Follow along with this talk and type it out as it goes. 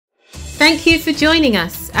Thank you for joining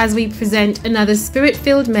us as we present another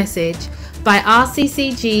Spirit-filled message by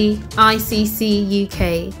RCCG ICC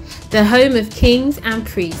UK, the home of kings and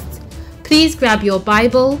priests. Please grab your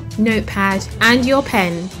Bible, notepad, and your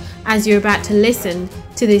pen as you're about to listen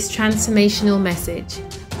to this transformational message.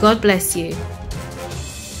 God bless you.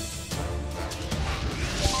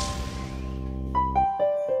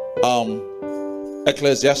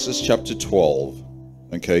 Ecclesiastes chapter 12.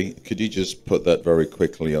 Okay, could you just put that very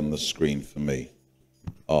quickly on the screen for me?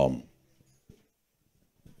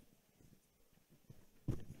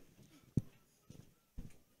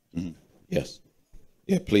 Yes.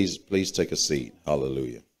 Yeah, please take a seat.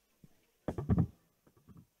 Hallelujah.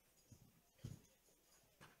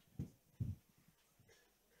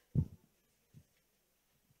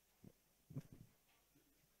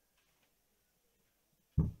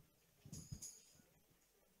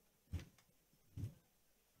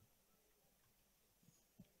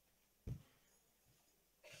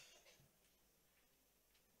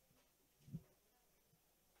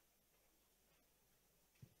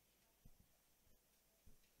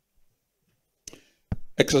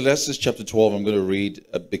 Ecclesiastes chapter 12, I'm going to read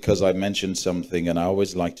because I mentioned something, and I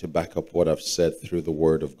always like to back up what I've said through the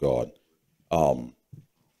Word of God. I'm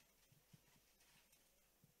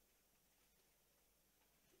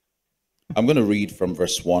going to read from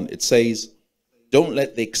verse 1. It says, "Don't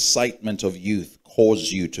let the excitement of youth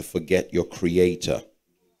cause you to forget your Creator.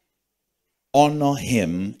 Honor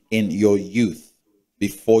Him in your youth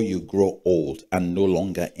before you grow old and no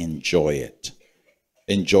longer enjoy it.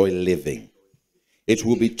 Enjoy living. It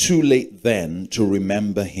will be too late then to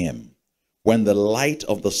remember Him, when the light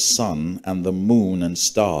of the sun and the moon and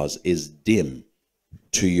stars is dim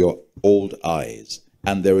to your old eyes,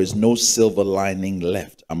 and there is no silver lining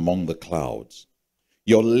left among the clouds.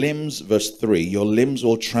 Your limbs," verse 3, "your limbs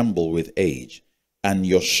will tremble with age, and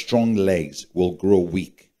your strong legs will grow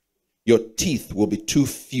weak. Your teeth will be too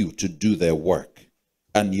few to do their work,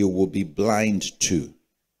 and you will be blind too.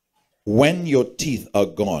 When your teeth are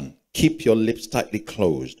gone, keep your lips tightly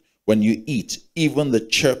closed. When you eat, even the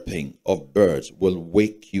chirping of birds will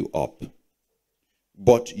wake you up.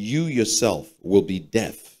 But you yourself will be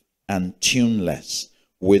deaf and tuneless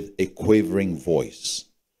with a quavering voice.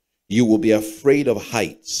 You will be afraid of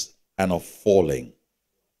heights and of falling,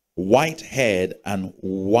 white-haired and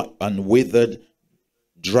withered,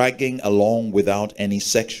 dragging along without any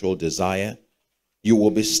sexual desire. You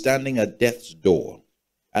will be standing at death's door.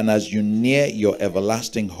 And as you near your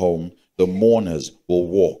everlasting home, the mourners will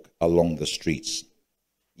walk along the streets."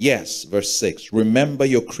 Yes, verse 6, "Remember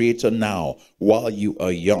your Creator now while you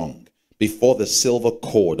are young, before the silver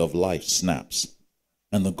cord of life snaps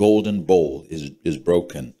and the golden bowl is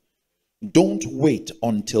broken. Don't wait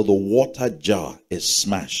until the water jar is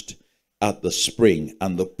smashed at the spring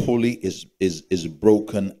and the pulley is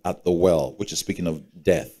broken at the well," which is speaking of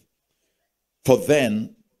death. "For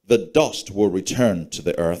then the dust will return to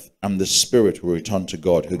the earth, and the spirit will return to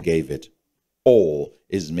God who gave it. All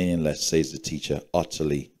is meaningless," says the teacher,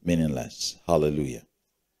 "utterly meaningless." Hallelujah.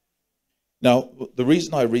 Now, the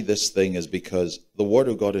reason I read this thing is because the Word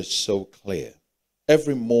of God is so clear.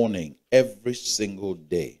 Every morning, every single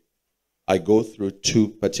day, I go through two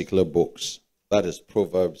particular books. That is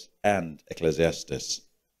Proverbs and Ecclesiastes.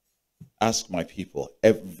 Ask my people,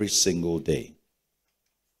 every single day,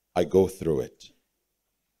 I go through it.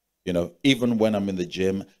 You know, even when I'm in the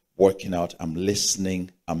gym, working out, I'm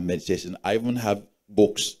listening, I'm meditating. I even have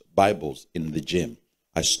books, Bibles in the gym.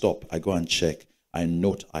 I stop, I go and check, I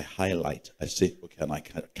note, I highlight, I say, okay, and I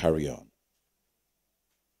can carry on.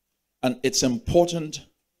 And it's important,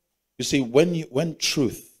 you see, when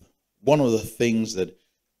truth, one of the things that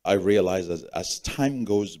I realize as time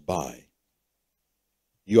goes by,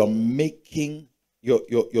 you are making, you're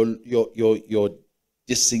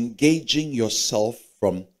disengaging yourself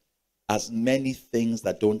from as many things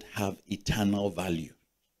that don't have eternal value.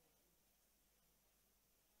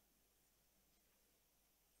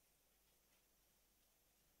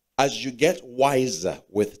 As you get wiser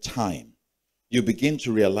with time, you begin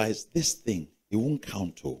to realize this thing, it won't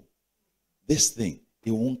count. Oh, this thing,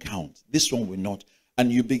 it won't count. This one will not.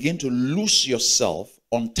 And you begin to loose yourself,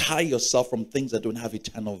 untie yourself from things that don't have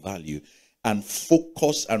eternal value, and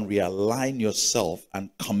focus and realign yourself and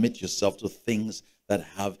commit yourself to things that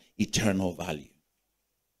have eternal value.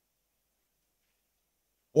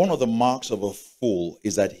 One of the marks of a fool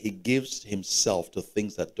is that he gives himself to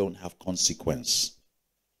things that don't have consequence.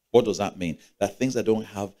 What does that mean? That things that don't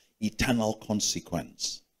have eternal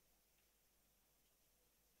consequence.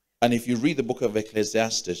 And if you read the book of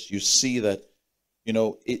Ecclesiastes, you see that, you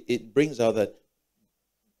know, it brings out that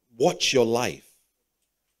watch your life.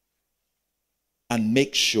 and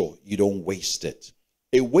make sure you don't waste it.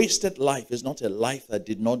 A wasted life is not a life that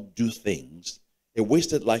did not do things. A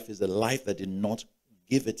wasted life is a life that did not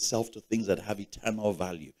give itself to things that have eternal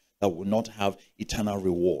value, that will not have eternal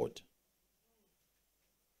reward.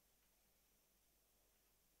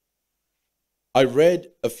 I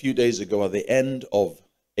read a few days ago at the end of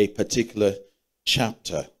a particular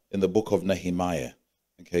chapter in the book of Nehemiah.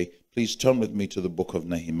 Okay, please turn with me to the book of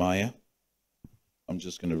Nehemiah. I'm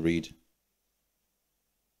just going to read.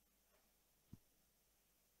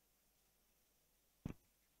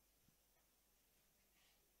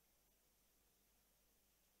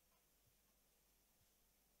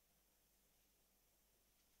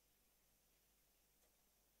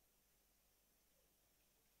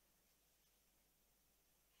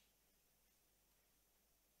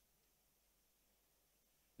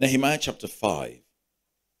 Nehemiah chapter 5.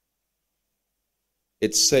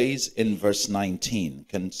 It says in verse 19.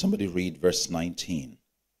 Can somebody read verse 19?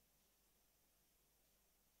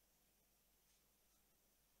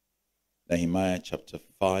 Nehemiah chapter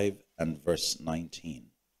 5 and verse 19.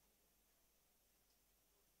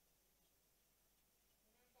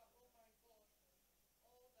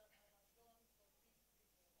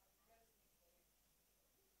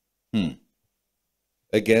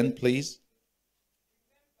 Again, please.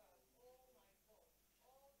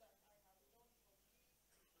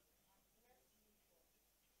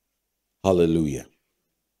 Hallelujah.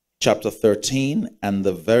 Chapter 13 and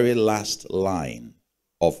the very last line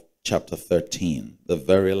of chapter 13. The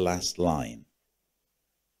very last line.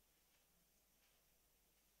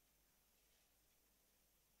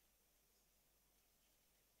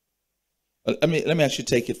 Let me actually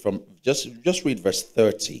take it from, just read verse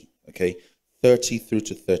 30, okay? 30 through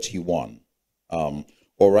to 31.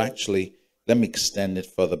 Or actually, let me extend it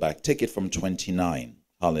further back. Take it from 29.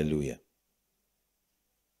 Hallelujah.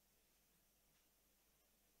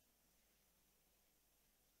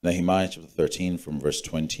 Nehemiah chapter 13 from verse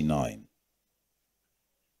 29.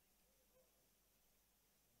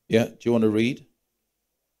 Yeah, do you want to read?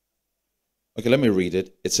 Okay, let me read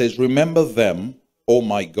it. It says, "Remember them, O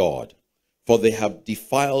my God, for they have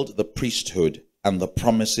defiled the priesthood and the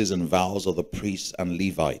promises and vows of the priests and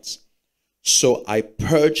Levites. So I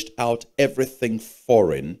purged out everything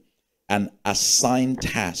foreign and assigned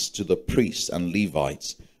tasks to the priests and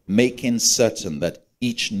Levites, making certain that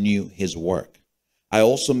each knew his work. I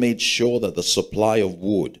also made sure that the supply of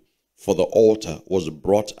wood for the altar was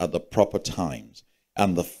brought at the proper times,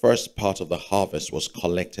 and the first part of the harvest was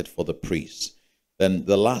collected for the priests." Then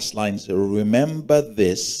the last line says, "Remember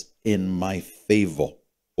this in my favor,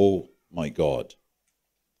 oh my God."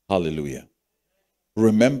 Hallelujah.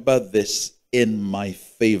 Remember this in my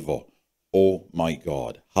favor, oh my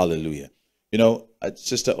God. Hallelujah. You know,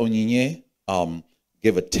 Sister Onyinye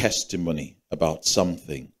gave a testimony about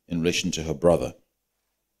something in relation to her brother.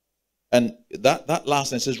 And that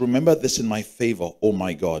last line says, "Remember this in my favor, oh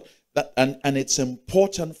my God." And it's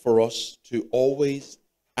important for us to always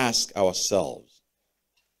ask ourselves,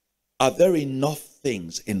 are there enough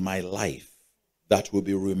things in my life that will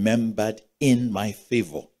be remembered in my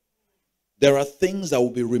favor? There are things that will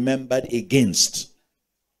be remembered against.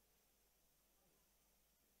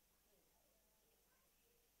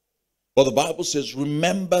 But the Bible says,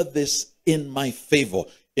 "Remember this in my favor."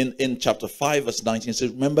 In chapter 5 verse 19 it says,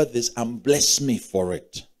 "Remember this and bless me for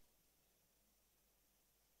it."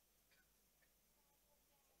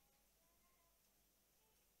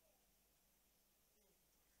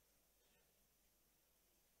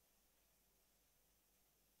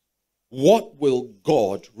 What will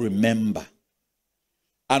God remember?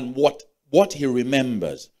 And what he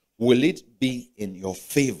remembers, will it be in your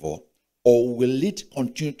favor, or will it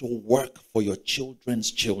continue to work for your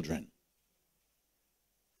children's children?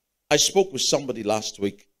 I spoke with somebody last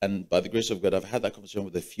week, and by the grace of God, I've had that conversation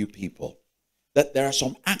with a few people, that there are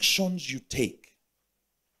some actions you take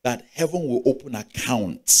that heaven will open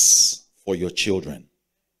accounts for your children.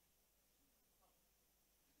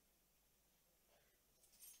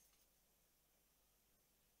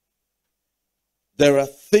 There are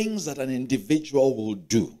things that an individual will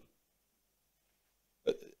do.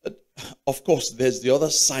 Of course, there's the other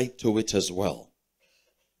side to it as well.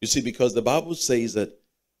 You see, because the Bible says that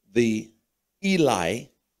the Eli,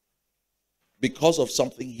 because of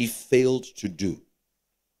something he failed to do,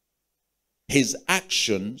 his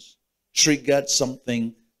actions triggered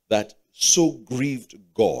something that so grieved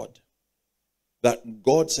God that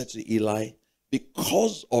God said to Eli,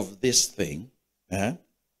 because of this thing,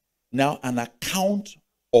 now an account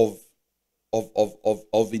of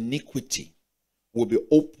iniquity will be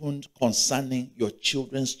opened concerning your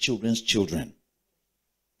children's children's children.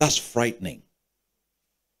 That's frightening.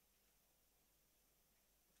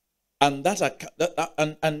 And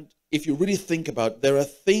and if you really think about it, there are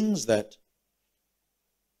things that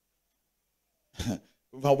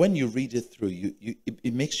well, when you read it through,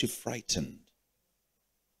 it makes you frightened.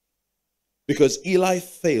 Because Eli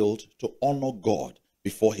failed to honor God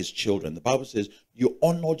before his children. The Bible says, you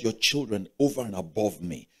honored your children over and above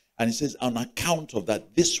me. And it says, on account of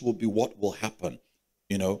that, this will be what will happen.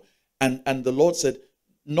 You know, and the Lord said,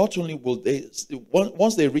 not only will they,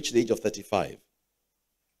 once they reach the age of 35,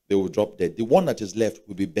 they will drop dead. The one that is left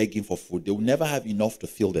will be begging for food. They will never have enough to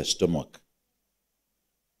fill their stomach.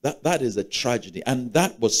 That is a tragedy. And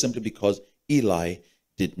that was simply because Eli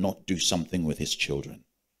did not do something with his children.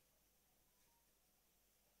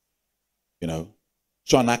 You know,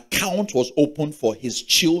 so an account was opened for his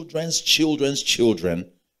children's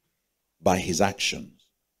children by his actions.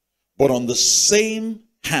 But on the same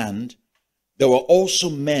hand, there were also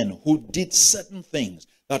men who did certain things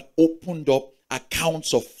that opened up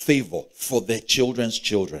accounts of favor for their children's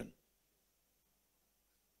children.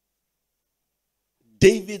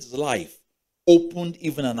 David's life opened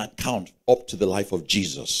even an account up to the life of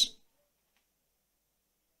Jesus.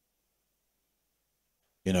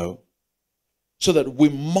 You know, so that we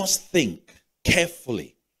must think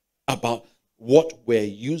carefully about what we're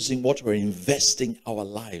using, what we're investing our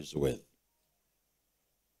lives with.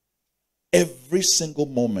 Every single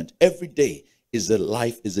moment, every day is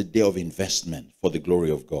a day of investment for the glory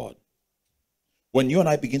of God. When you and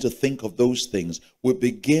I begin to think of those things, we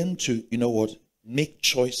begin to, you know what, make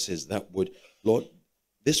choices that would, Lord,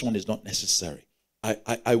 this one is not necessary.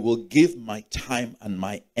 I will give my time and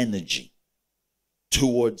my energy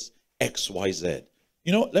towards XYZ.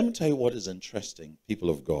 You know, let me tell you what is interesting, people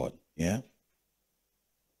of God. Yeah.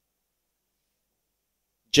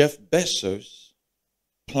 Jeff Bezos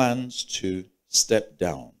plans to step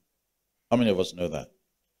down. How many of us know that?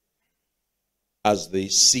 As the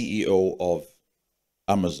CEO of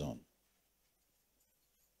Amazon.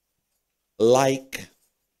 Like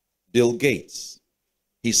Bill Gates,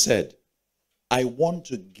 he said, I want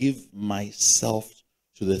to give myself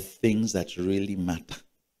to the things that really matter.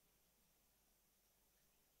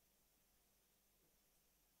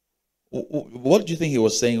 What do you think he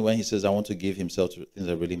was saying when he says, I want to give himself to things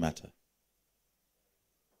that really matter?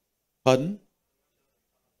 Pardon?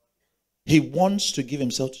 He wants to give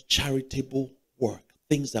himself to charitable work,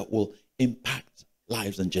 things that will impact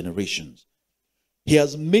lives and generations. He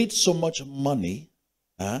has made so much money,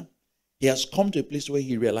 he has come to a place where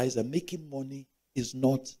he realized that making money is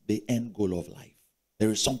not the end goal of life.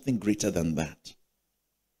 There is something greater than that.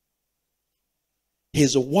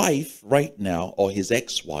 His wife right now, or his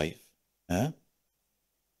ex-wife,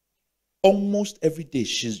 almost every day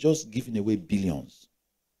she's just giving away billions.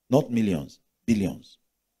 Not millions, billions.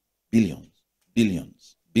 Billions,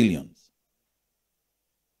 billions, billions.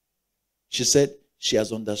 She said she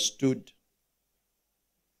has understood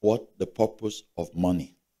what the purpose of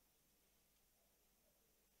money.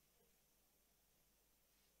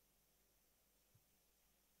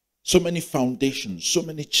 So many foundations, so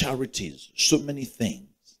many charities, so many things.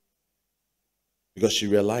 Because she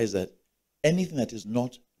realized that anything that is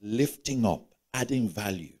not lifting up, adding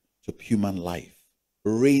value to human life,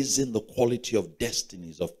 raising the quality of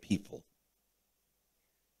destinies of people.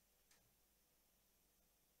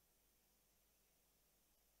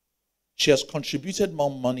 She has contributed more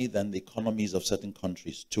money than the economies of certain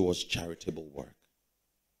countries towards charitable work.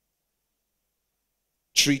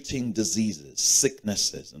 Treating diseases,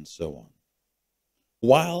 sicknesses, and so on.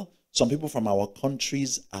 While some people from our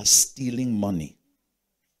countries are stealing money.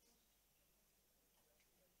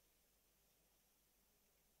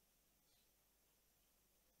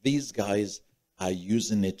 These guys are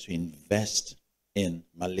using it to invest in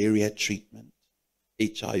malaria treatment,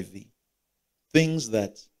 HIV, things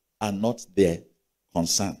that are not their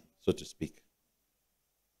concern, so to speak.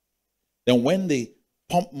 Then when they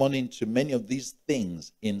pump money into many of these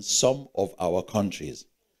things in some of our countries,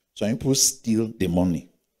 some people steal the money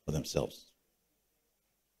for themselves.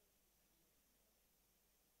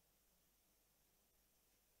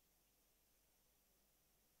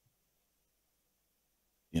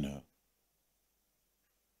 You know.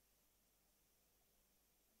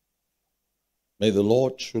 May the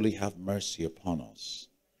Lord truly have mercy upon us.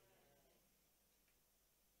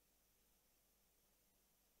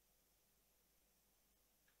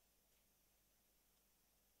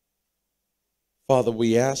 Father,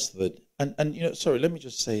 we ask that, and you know, sorry, let me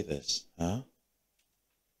just say this. You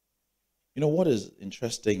know, what is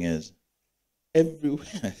interesting is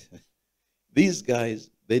everywhere, these guys,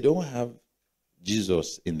 they don't have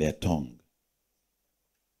Jesus in their tongue.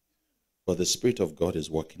 But the Spirit of God is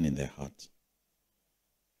working in their heart.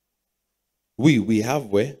 We have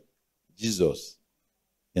where? Jesus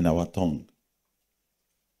in our tongue.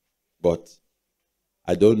 But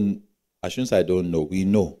I shouldn't say I don't know. We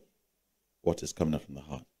know what is coming out from the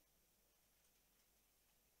heart.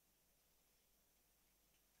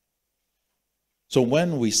 So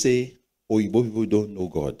when we say, Oyibo people don't know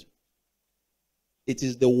God, it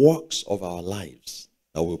is the works of our lives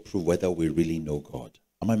that will prove whether we really know God.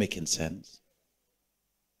 Am I making sense?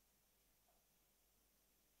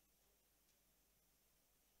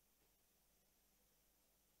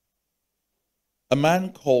 A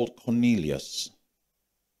man called Cornelius,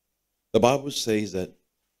 the Bible says that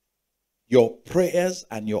your prayers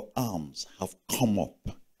and your alms have come up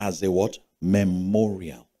as a what?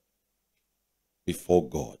 Memorial before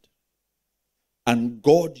God. And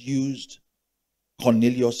God used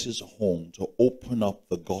Cornelius's home to open up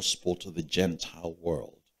the gospel to the Gentile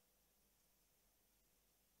world.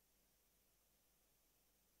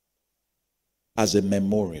 As a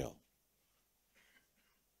memorial.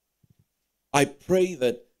 I pray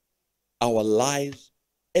that our lives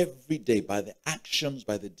every day, by the actions,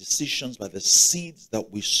 by the decisions, by the seeds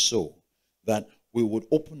that we sow, that we would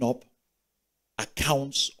open up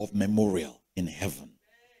accounts of memorial in heaven.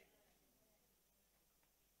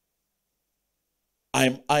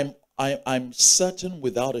 I'm certain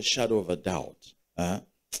without a shadow of a doubt,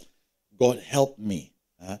 God help me,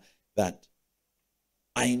 that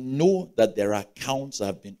I know that there are accounts that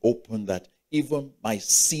have been opened that even my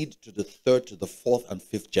seed to the third, to the fourth and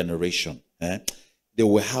fifth generation, they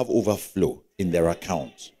will have overflow in their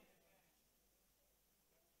accounts.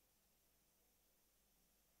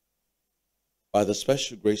 By the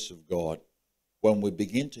special grace of God, when we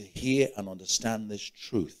begin to hear and understand this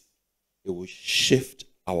truth, it will shift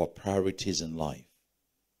our priorities in life,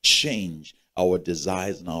 change our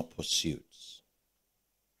desires and our pursuits.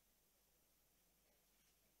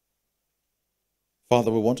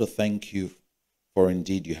 Father, we want to thank you for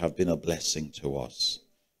indeed you have been a blessing to us.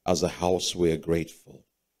 As a house, we are grateful.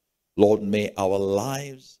 Lord, may our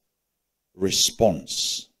lives'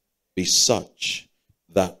 response be such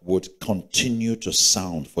that would continue to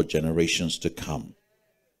sound for generations to come.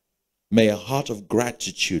 May a heart of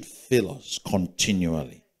gratitude fill us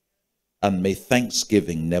continually, and may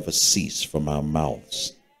thanksgiving never cease from our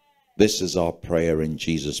mouths. This is our prayer in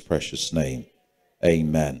Jesus' precious name.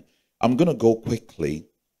 Amen. I'm going to go quickly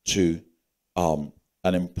to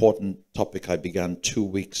an important topic I began 2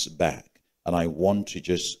 weeks back, and I want to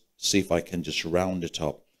just see if I can just round it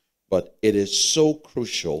up. But it is so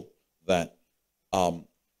crucial that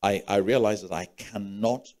I realize that I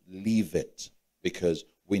cannot leave it because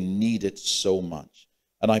we need it so much.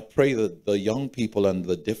 And I pray that the young people and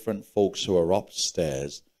the different folks who are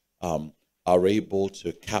upstairs are able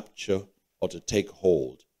to capture or to take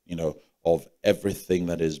hold, of everything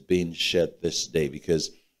that is being shared this day,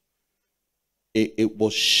 because it will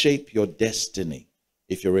shape your destiny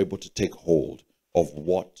if you're able to take hold of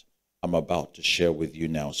what I'm about to share with you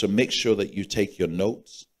now. So make sure that you take your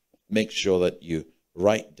notes. Make sure that you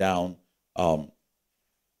write down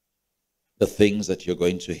the things that you're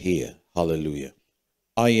going to hear. Hallelujah.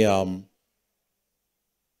 I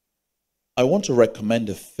want to recommend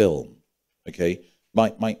a film. Okay.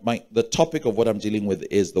 The topic of what I'm dealing with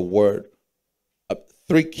is the word,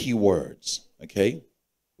 3 key words. Okay.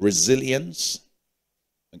 Resilience.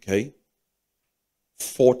 Okay.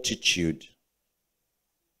 Fortitude.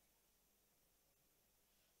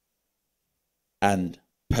 And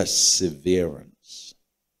perseverance.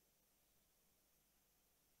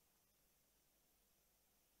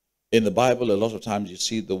 In the Bible, a lot of times you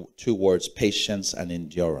see the 2 words patience and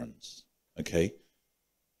endurance. Okay.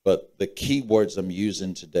 But the key words I'm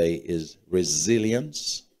using today is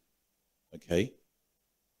resilience. Okay.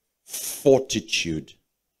 Fortitude.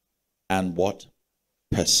 And what?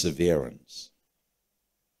 Perseverance.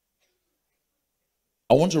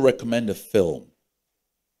 I want to recommend a film.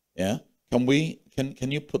 Yeah.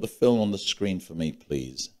 Can you put the film on the screen for me,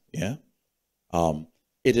 please? Yeah.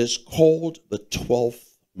 It is called The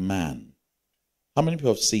 12th Man. How many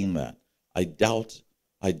people have seen that? I doubt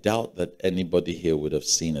that anybody here would have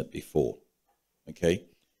seen it before. Okay.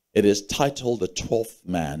 It is titled The 12th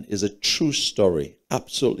Man. Is a true story.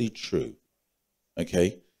 Absolutely true.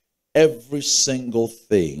 Okay. Every single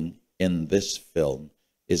thing in this film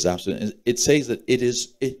is absolutely. It says that it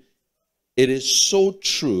is so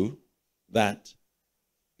true that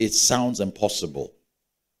it sounds impossible.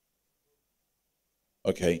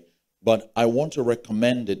 Okay. But I want to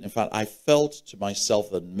recommend it. In fact, I felt to myself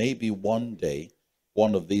that maybe one day,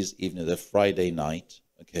 one of these evenings, a Friday night,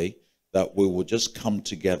 okay, that we will just come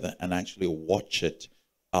together and actually watch it.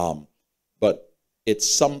 But it's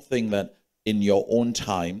something that in your own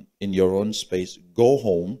time, in your own space. Go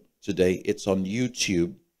home today. It's on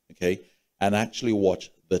YouTube, okay? And actually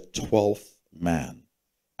watch The 12th Man.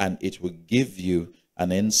 And it will give you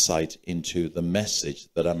an insight into the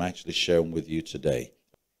message that I'm actually sharing with you today.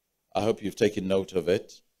 I hope you've taken note of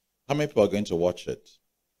it. How many people are going to watch it?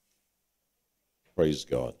 Praise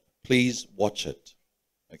God. Please watch it,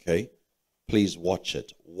 okay? Please watch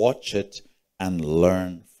it. Watch it and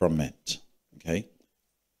learn from it, okay?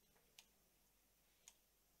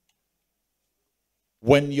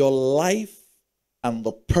 When your life and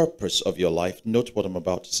the purpose of your life, note what I'm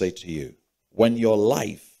about to say to you. When your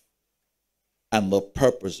life and the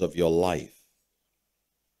purpose of your life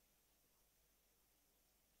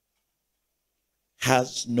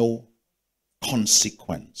has no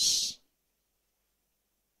consequence.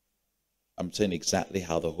 I'm saying exactly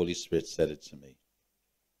how the Holy Spirit said it to me.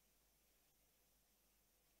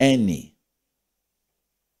 Any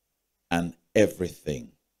and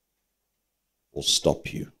everything will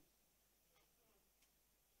stop you.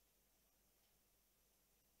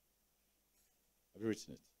 Have you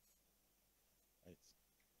written it? Right.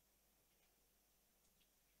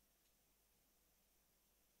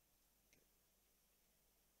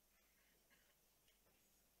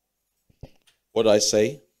 What did I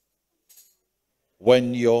say?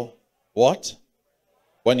 When your what?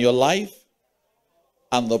 When your life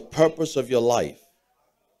and the purpose of your life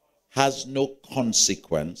has no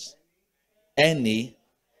consequence, any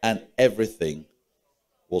and everything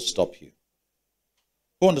will stop you.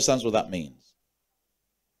 Who understands what that means?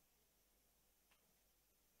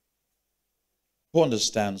 Who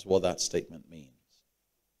understands what that statement means?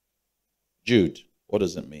 Jude, what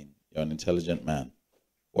does it mean? You're an intelligent man.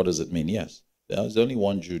 What does it mean? Yes, there's only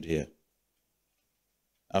one Jude here.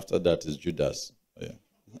 After that is Judas. Yeah.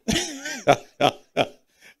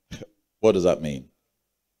 What does that mean?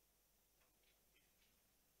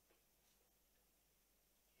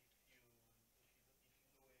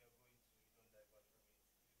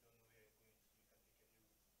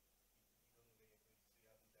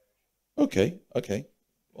 Okay, okay.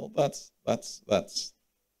 Well, that's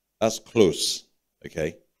close.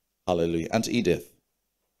 Okay. Hallelujah. And Edith.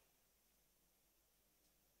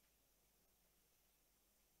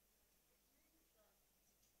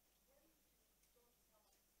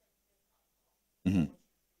 Mm-hmm.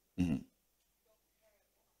 Mm-hmm.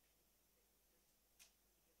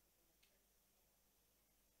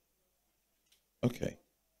 Okay.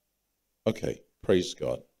 Okay. Praise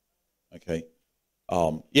God. Okay.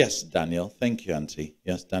 Yes, Daniel. Thank you, Auntie.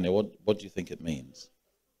 Yes, Daniel. What do you think it means?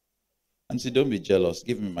 Auntie, don't be jealous.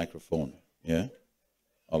 Give me a microphone. Yeah.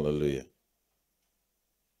 Hallelujah.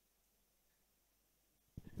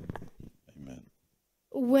 Amen.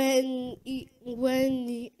 When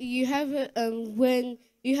you have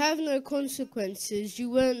no consequences, you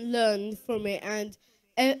won't learn from it,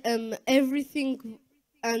 and everything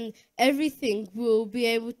everything will be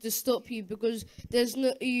able to stop you, because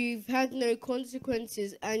you've had no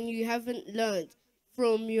consequences and you haven't learned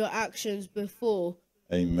from your actions before.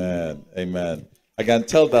 Amen. Amen. I can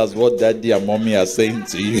tell that's what daddy and mommy are saying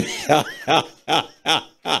to you.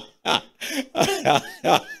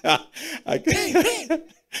 I can,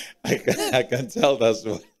 I can tell that's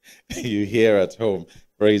what you hear at home.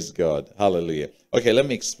 Praise God. Hallelujah. Okay, let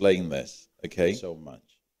me explain this. Okay. So much.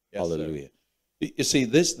 Yes, hallelujah. Sir. You see,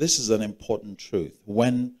 this is an important truth.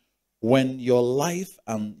 When your life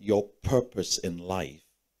and your purpose in life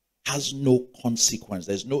has no consequence,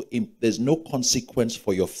 there's no consequence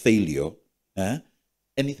for your failure,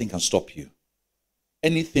 anything can stop you.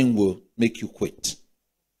 Anything will make you quit.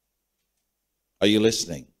 Are you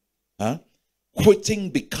listening? Quitting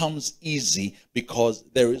becomes easy because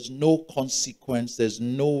there is no consequence, there's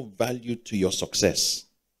no value to your success.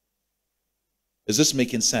 Is this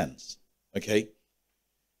making sense? Okay.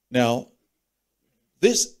 Now,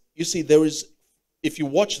 this, you see, there is, if you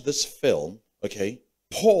watch this film, okay,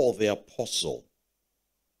 Paul the apostle,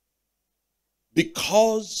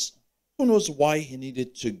 because who knows why he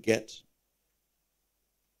needed to get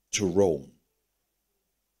to Rome?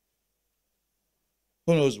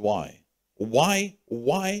 Who knows why? Why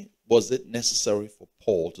was it necessary for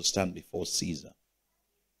Paul to stand before Caesar?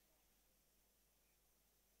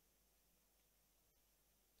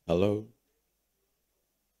 Hello?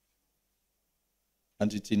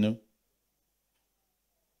 Auntie Tino?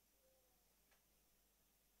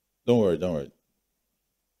 Don't worry.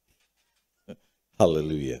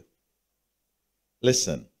 Hallelujah.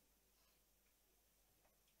 Listen.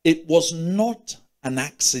 It was not an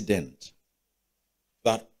accident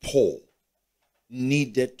that Paul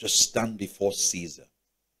needed to stand before Caesar.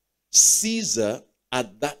 Caesar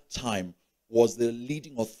at that time was the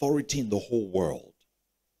leading authority in the whole world.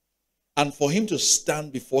 And for him to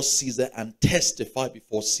stand before Caesar and testify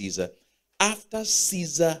before Caesar, after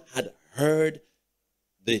Caesar had heard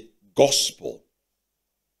the gospel,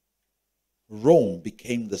 Rome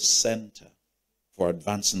became the center for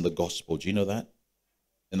advancing the gospel. Do you know that?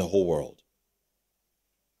 In the whole world.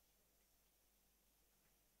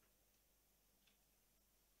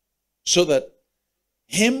 So that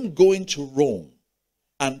him going to Rome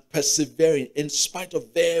and persevering in spite of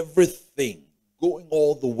everything, going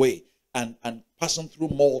all the way and passing through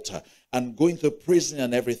Malta and going to prison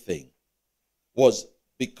and everything, was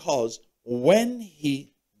because when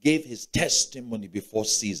he gave his testimony before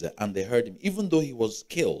Caesar and they heard him, even though he was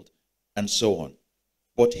killed and so on,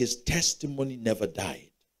 but his testimony never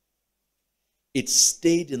died. It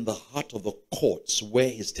stayed in the heart of the courts where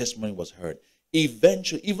his testimony was heard.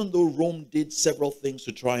 Eventually, even though Rome did several things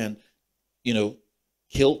to try and,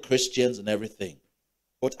 kill Christians and everything,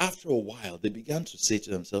 but after a while, they began to say to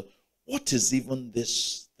themselves, what is even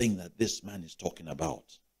this thing that this man is talking about?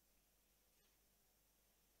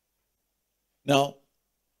 Now,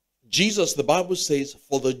 Jesus, the Bible says,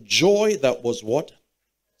 for the joy that was what?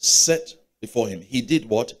 Set before him. He did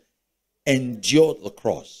what? Endured the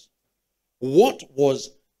cross. What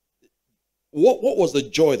was the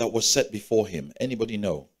joy that was set before him? Anybody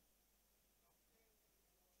know?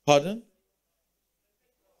 Pardon?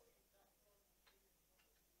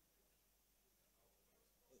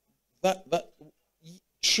 That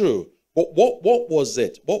true. But what was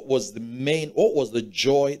it? What was the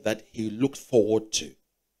joy that he looked forward to?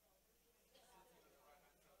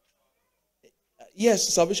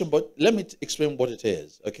 Yes, salvation, but let me explain what it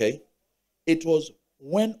is, okay? It was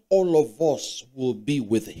when all of us will be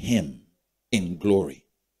with him in glory.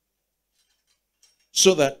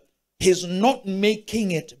 So that his not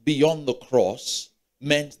making it beyond the cross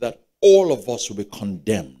meant that all of us will be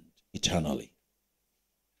condemned eternally.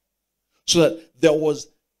 So that there was,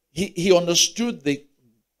 he understood the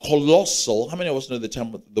colossal, how many of us know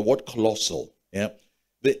the word colossal? Yeah.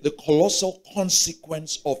 The colossal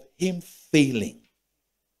consequence of him failing.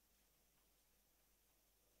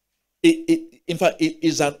 In fact, it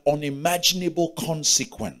is an unimaginable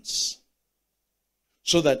consequence.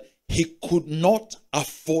 So that he could not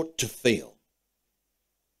afford to fail.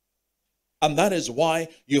 And that is why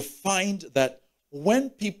you find that when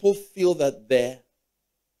people feel that their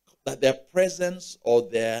presence or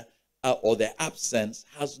their absence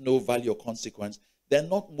has no value or consequence, they're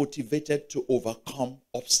not motivated to overcome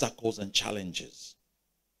obstacles and challenges.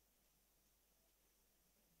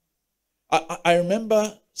 I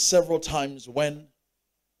remember several times when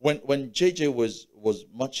JJ was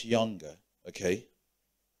much younger, okay,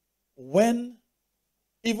 even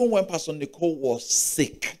when Pastor Nicole was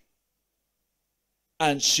sick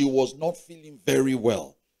and she was not feeling very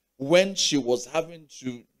well, when she was having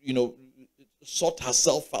to, sort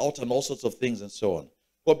herself out and all sorts of things and so on.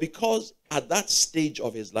 But because at that stage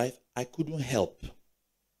of his life, I couldn't help.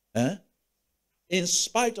 In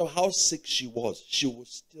spite of how sick she would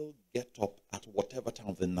still get up at whatever time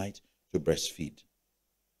of the night to breastfeed.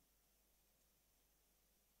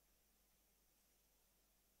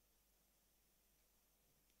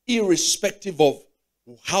 Irrespective of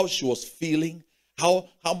how she was feeling, how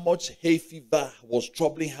much hay fever was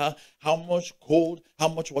troubling her, how much cold, how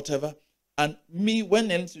much whatever. And me,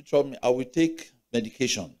 when anything troubled me, I would take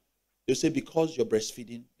medication. They'll say, because you're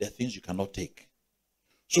breastfeeding, there are things you cannot take.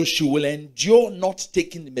 So she will endure not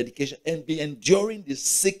taking the medication and be enduring the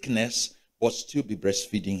sickness, but still be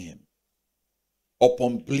breastfeeding him.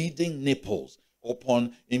 Upon bleeding nipples,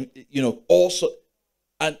 upon, also,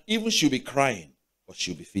 and even she'll be crying, but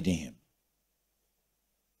she'll be feeding him.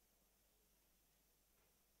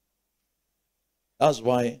 That's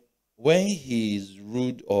why when he is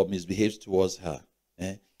rude or misbehaves towards her,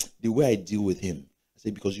 the way I deal with him, I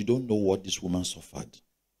say, because you don't know what this woman suffered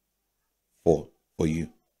for you.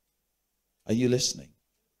 Are you listening?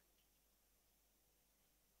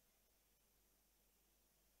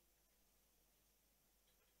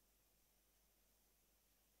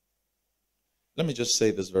 Let me just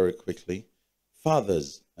say this very quickly.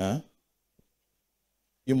 Fathers,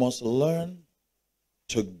 you must learn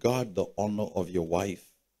to guard the honor of your wife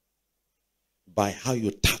by how you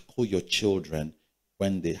tackle your children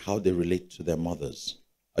how they relate to their mothers.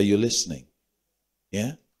 Are you listening?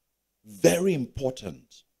 Yeah? Very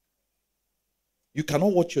important. You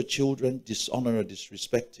cannot watch your children dishonor or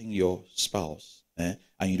disrespecting your spouse, and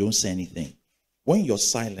you don't say anything. When you're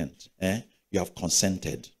silent, you have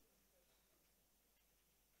consented.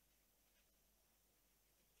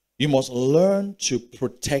 You must learn to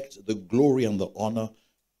protect the glory and the honor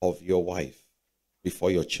of your wife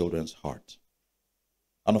before your children's heart.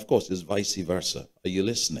 And of course, it's vice versa. Are you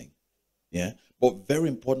listening? Yeah. But very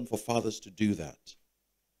important for fathers to do that.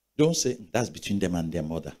 Don't say that's between them and their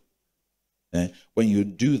mother. When you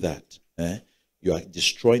do that, you are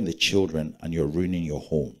destroying the children and you're ruining your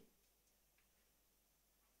home.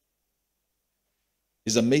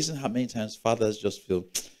 It's amazing how many times fathers just feel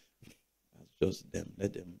that's just them,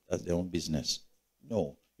 let them, that's their own business.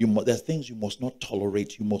 No, there are things you must not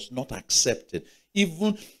tolerate. You must not accept it.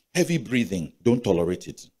 Even heavy breathing, don't tolerate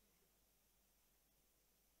it.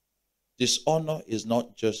 Dishonor is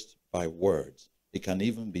not just by words. It can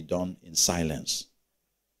even be done in silence.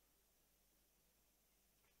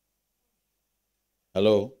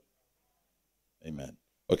 Hello? Amen.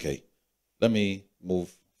 Okay, let me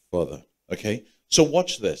move further. Okay, so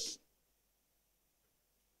watch this.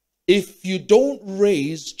 If you don't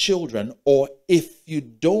raise children, or if you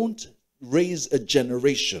don't raise a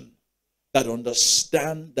generation that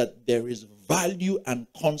understand that there is value and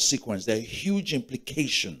consequence, there are huge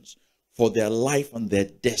implications for their life and their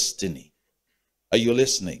destiny. Are you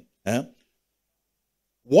listening?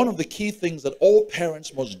 One of the key things that all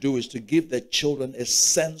parents must do is to give their children a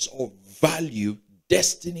sense of value,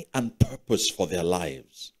 destiny, and purpose for their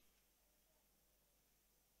lives.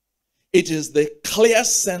 It is the clear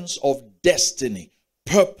sense of destiny,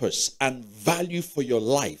 purpose, and value for your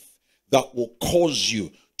life that will cause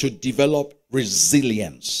you to develop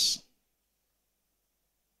resilience,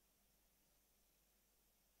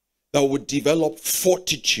 that will develop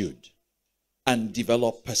fortitude and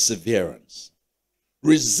develop perseverance.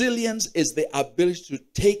 Resilience is the ability to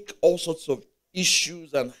take all sorts of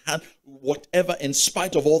issues and whatever in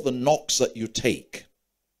spite of all the knocks that you take.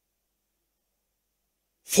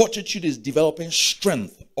 Fortitude is developing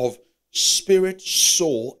strength of spirit,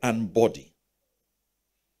 soul, and body,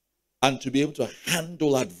 and to be able to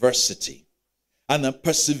handle adversity. And then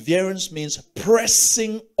perseverance means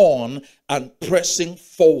pressing on and pressing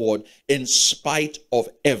forward in spite of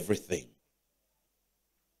everything.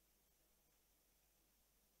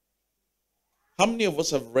 How many of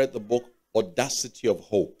us have read the book Audacity of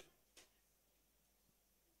Hope?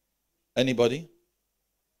 Anybody?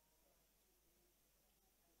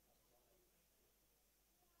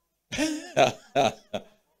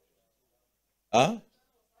 Huh?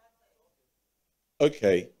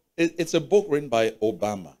 Okay. It's a book written by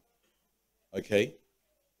Obama. Okay?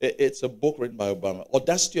 It's a book written by Obama.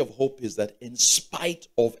 Audacity of Hope is that in spite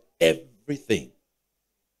of everything,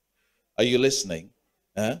 are you listening?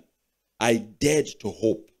 I dared to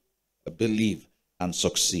hope, believe, and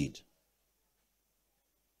succeed.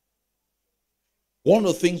 One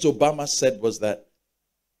of the things Obama said was that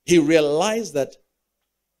he realized that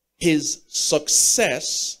his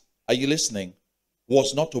success, are you listening,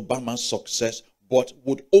 was not Obama's success, but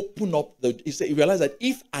would open up he realized that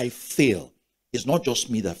if I fail, it's not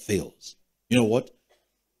just me that fails. You know what?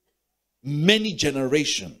 Many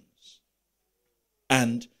generations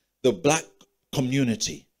and the black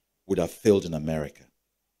community would have failed in America.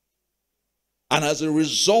 And as a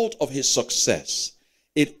result of his success,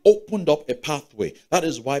 it opened up a pathway. That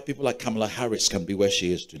is why people like Kamala Harris can be where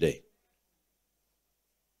she is today.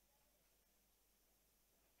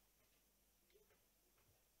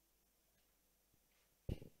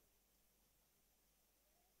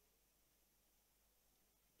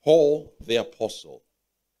 Paul the Apostle,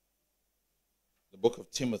 the book of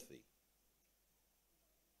Timothy.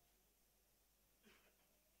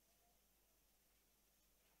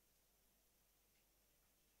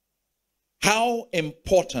 How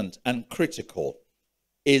important and critical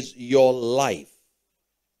is your life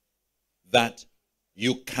that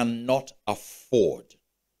you cannot afford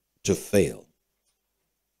to fail?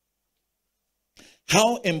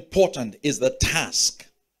 How important is the task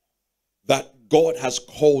that God has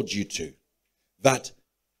called you to, that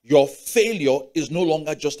your failure is no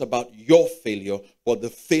longer just about your failure, but the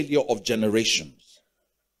failure of generations?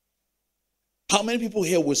 How many people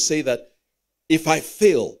here will say that if I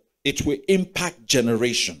fail, it will impact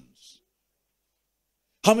generations?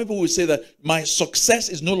 How many people will say that my success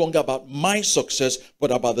is no longer about my success,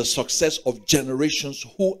 but about the success of generations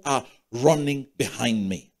who are running behind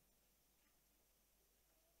me?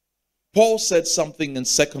 Paul said something in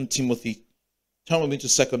 2 Timothy. Turn with me to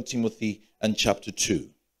 2 Timothy and chapter 2.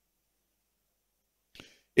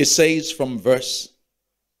 It says from verse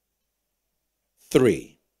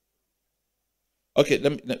 3.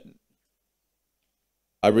 Okay,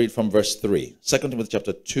 I read from verse 3. 2 Timothy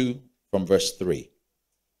chapter 2 from verse 3.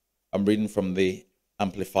 I'm reading from the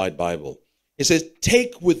Amplified Bible. It says,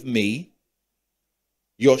 take with me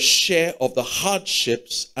your share of the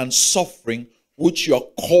hardships and suffering which you're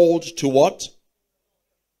called to what?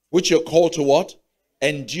 Which you're called to what?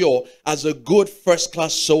 Endure as a good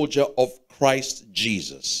first-class soldier of Christ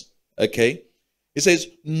Jesus. Okay? It says,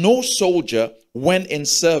 no soldier, when in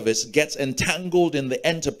service, gets entangled in the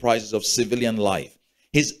enterprises of civilian life.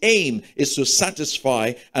 His aim is to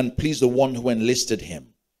satisfy and please the one who enlisted him.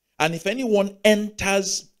 And if anyone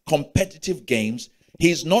enters competitive games,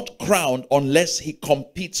 he is not crowned unless he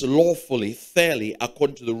competes lawfully, fairly,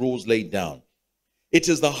 according to the rules laid down. It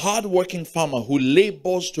is the hard-working farmer who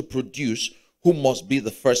labors to produce who must be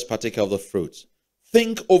the first partaker of the fruits.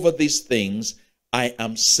 Think over these things I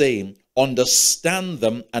am saying, understand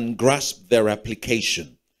them and grasp their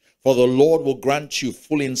application. For the Lord will grant you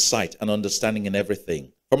full insight and understanding in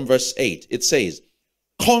everything. From verse 8, it says,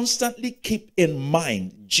 constantly keep in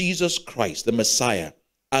mind Jesus Christ, the Messiah,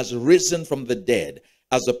 as risen from the dead,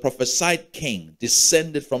 as the prophesied king,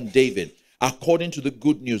 descended from David, according to the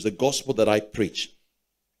good news, the gospel that I preach.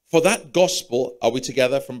 For that gospel, are we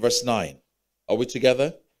together from verse 9? Are we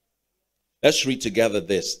together? Let's read together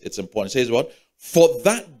this. It's important. It says what? For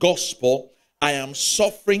that gospel, I am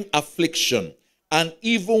suffering affliction and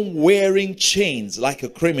even wearing chains like a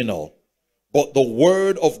criminal. But the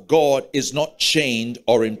word of God is not chained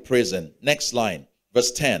or in prison. Next line,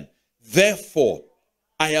 verse 10. Therefore,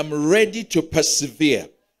 I am ready to persevere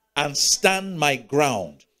and stand my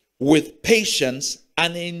ground with patience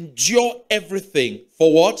and endure everything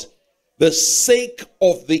for what? The sake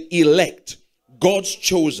of the elect, God's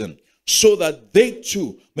chosen, so that they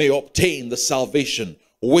too may obtain the salvation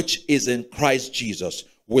which is in Christ Jesus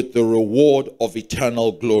with the reward of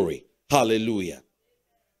eternal glory. Hallelujah.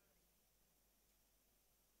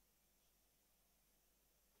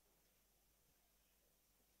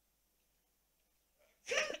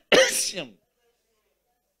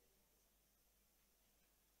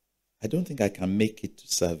 I don't think I can make it to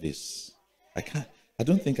service. I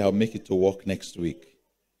don't think I'll make it to work next week.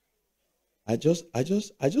 I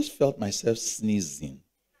just felt myself sneezing.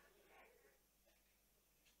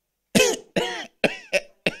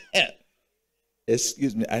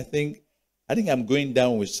 Excuse me. I think I'm going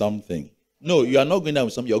down with something. No, you are not going down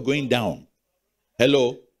with something. You're going down.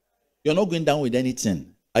 Hello? You're not going down with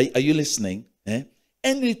anything. Are you listening?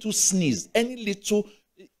 Any little sneeze, any little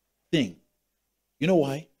thing. You know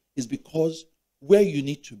why? It's because where you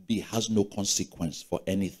need to be has no consequence for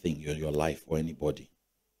anything in your life or anybody.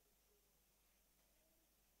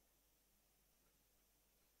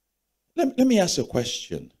 Let me ask a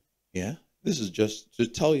question. Yeah? This is just to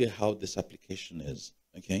tell you how this application is.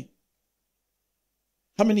 Okay?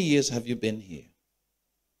 How many years have you been here?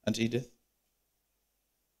 Aunt Edith?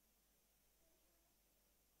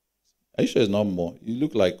 Are you sure it's not more? You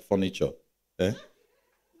look like furniture. Eh?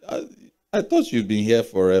 I thought you'd been here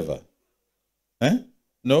forever. Eh?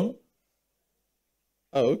 No?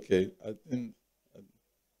 Oh, okay. I think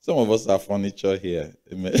some of us are furniture here.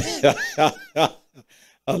 Amen.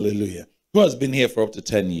 Hallelujah. Who has been here for up to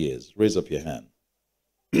 10 years? Raise up your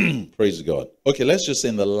hand. Praise God. Okay, let's just say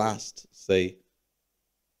in the last, say,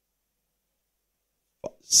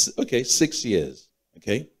 6 years.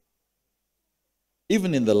 Okay?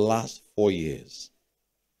 Even in the last 4 years.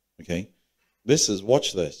 Okay?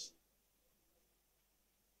 Watch this.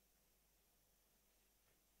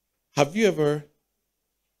 Have you ever,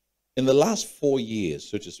 in the last 4 years,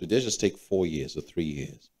 so to speak, let's just take 4 years or 3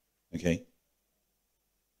 years. Okay?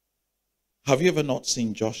 Have you ever not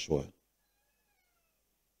seen Joshua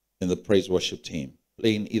in the praise worship team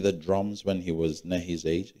playing either drums when he was near his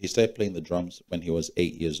age? He started playing the drums when he was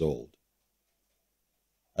 8 years old.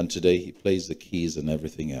 And today he plays the keys and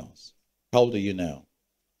everything else. How old are you now?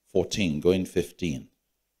 14, going 15.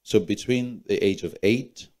 So between the age of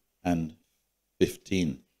 8 and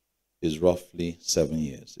 15 is roughly 7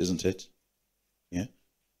 years, isn't it? Yeah.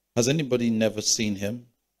 Has anybody never seen him?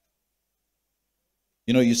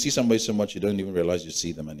 You know, you see somebody so much you don't even realize you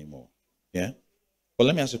see them anymore. Yeah? But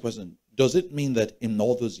let me ask you a question. Does it mean that in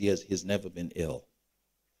all those years he's never been ill?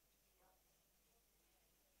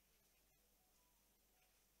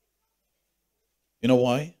 You know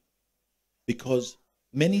why? Because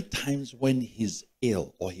many times when he's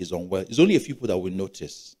ill or he's unwell, there's only a few people that will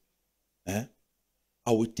notice. I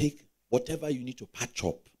will take whatever you need to patch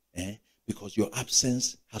up because your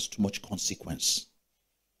absence has too much consequence.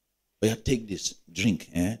 But yeah, take this, drink.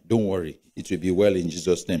 Don't worry. It will be well in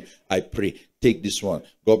Jesus' name. I pray. Take this one.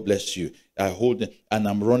 God bless you. I hold it and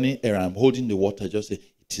I'm running around. I'm holding the water. Just say,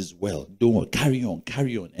 it is well. Don't worry. Carry on.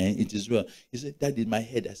 Carry on. It is well. He said, that in my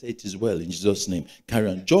head. I said, it is well in Jesus' name. Carry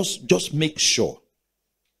on. Just make sure.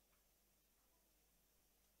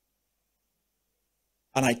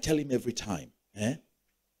 And I tell him every time,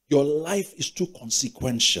 Your life is too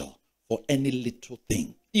consequential for any little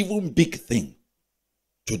thing, even big thing,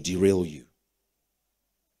 to derail you.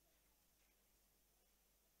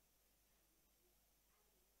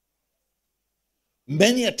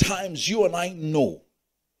 Many a times you and I know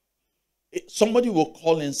somebody will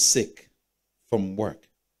call in sick from work,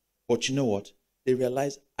 but you know what? They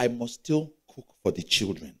realize, I must still cook for the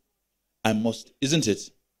children. I must, isn't it?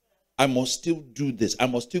 I must still do this. I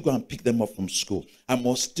must still go and pick them up from school. I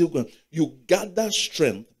must still go. You gather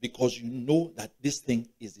strength because you know that this thing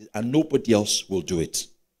is it, and nobody else will do it.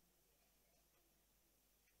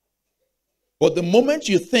 But the moment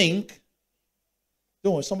you think,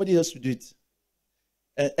 don't worry, somebody else will do it.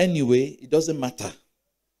 Anyway, it doesn't matter.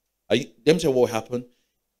 Let me tell you what will happen.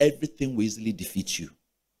 Everything will easily defeat you.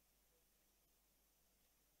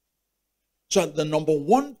 So the number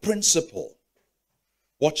one principle,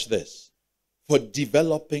 watch this, for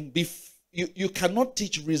developing, you cannot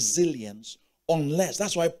teach resilience unless,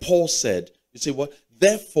 that's why Paul said, you say what?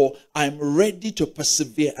 Therefore, I'm ready to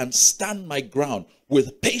persevere and stand my ground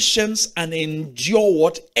with patience and endure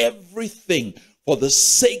what? Everything for the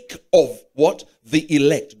sake of what? The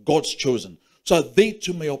elect, God's chosen. So that they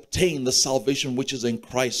too may obtain the salvation which is in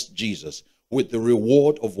Christ Jesus with the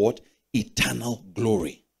reward of what? Eternal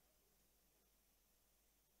glory.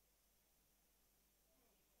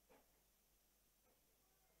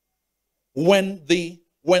 When the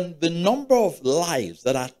number of lives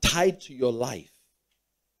that are tied to your life,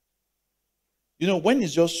 you know, when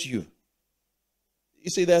it's just you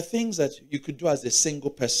see, there are things that you could do as a single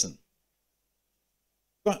person.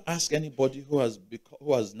 Go and ask anybody who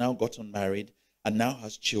has now gotten married and now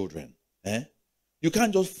has children. You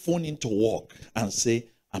can't just phone into work and say,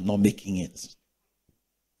 I'm not making it.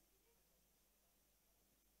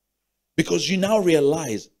 Because you now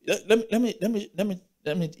realize, let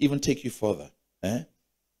me even take you further.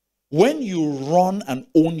 When you run and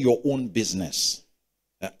own your own business,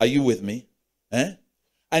 are you with me? And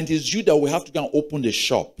it's you that will have to go and open the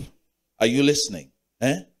shop. Are you listening?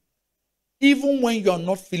 Even when you are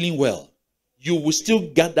not feeling well, you will still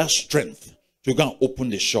gather strength to go and open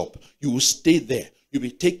the shop. You will stay there. You'll be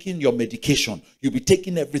taking your medication. You'll be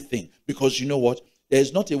taking everything. Because you know what?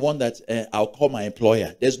 There's not a one that I'll call my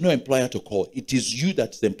employer. There's no employer to call. It is you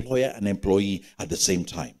that's the employer and employee at the same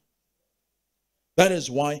time. That is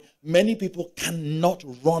why many people cannot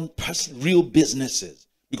run real businesses,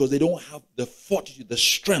 because they don't have the fortitude, the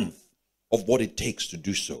strength of what it takes to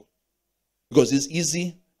do so. Because it's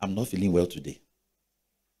easy. I'm not feeling well today.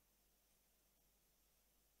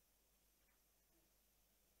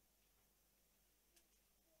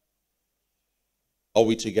 Are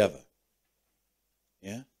we together?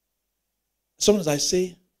 Yeah. Sometimes I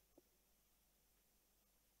say,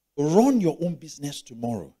 run your own business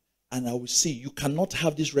tomorrow, and I will see you cannot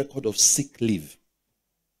have this record of sick leave.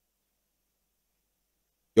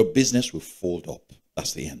 Your business will fold up.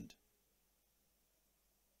 That's the end.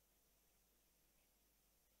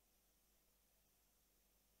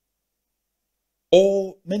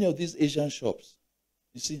 Or many of these Asian shops.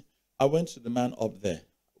 You see, I went to the man up there.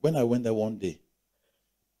 When I went there one day,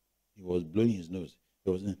 he was blowing his nose.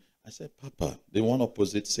 I said, Papa, the one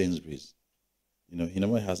opposite Sainsbury's. You know, he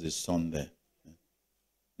never has his son there.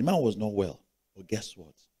 The man was not well. But guess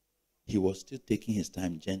what? He was still taking his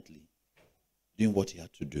time gently, doing what he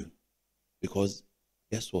had to do. Because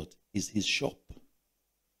guess what? It's his shop.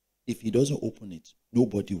 If he doesn't open it,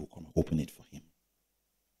 nobody will come and open it for him.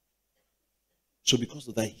 So because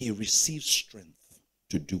of that, he receives strength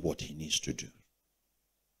to do what he needs to do.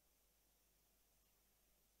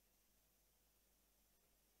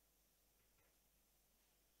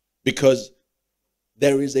 Because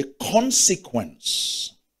there is a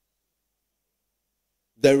consequence.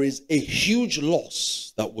 There is a huge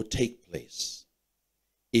loss that will take place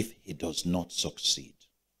if he does not succeed.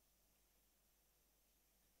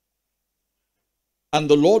 And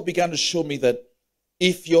the Lord began to show me that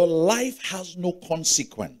if your life has no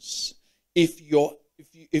consequence, if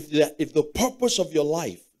the purpose of your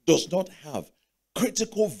life does not have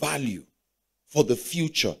critical value for the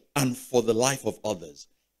future and for the life of others,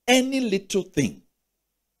 any little thing,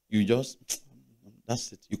 you just,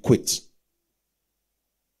 that's it, you quit.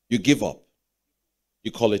 You give up.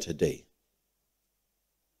 You call it a day.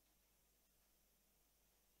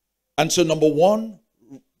 And so number one,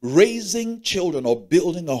 raising children or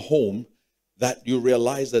building a home that you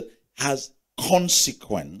realize that has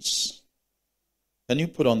consequence. Can you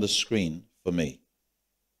put on the screen for me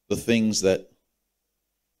the things that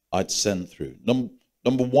I'd send through?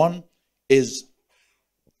 Number one is,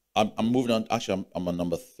 I'm moving on. Actually, I'm on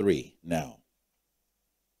number 3 now.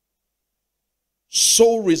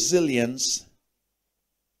 soul resilience,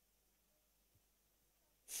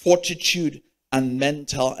 fortitude, and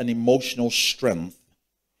mental and emotional strength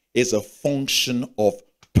is a function of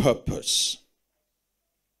purpose.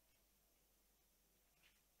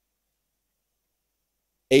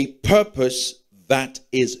 A purpose that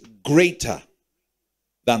is greater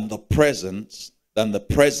than the present,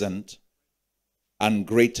 and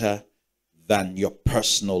greater than your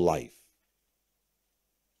personal life.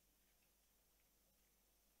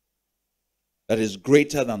 That is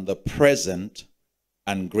greater than the present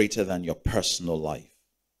and greater than your personal life.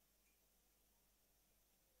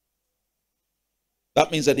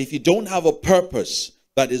 That means that if you don't have a purpose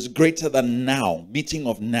that is greater than now, meeting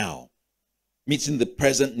the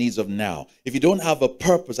present needs of now, if you don't have a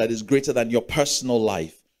purpose that is greater than your personal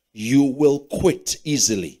life, you will quit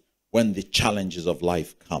easily when the challenges of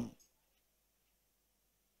life come.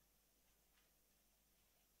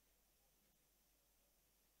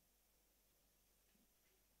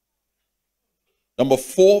 Number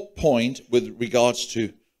 4 point with regards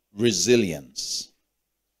to resilience.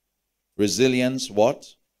 Resilience,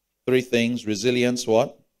 what? 3 things. Resilience,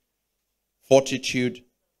 what? Fortitude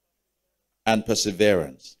and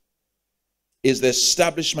perseverance. Is the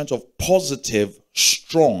establishment of positive,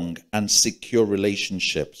 strong, and secure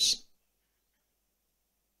relationships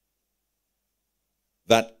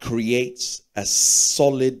that creates a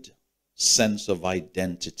solid sense of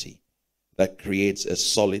identity. That creates a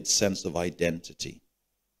solid sense of identity.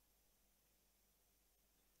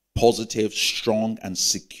 Positive, strong, and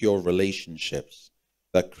secure relationships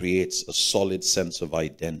that creates a solid sense of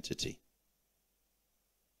identity.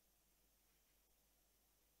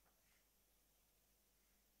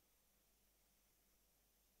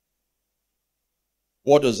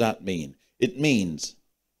 What does that mean? It means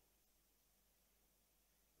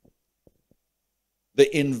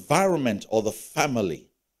the environment or the family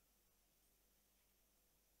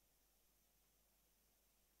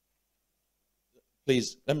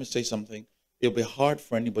please, let me say something. It'll be hard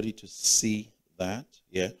for anybody to see that.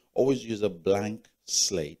 Yeah. Always use a blank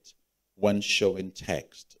slate when showing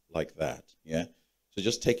text like that. Yeah. So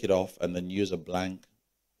just take it off and then use a blank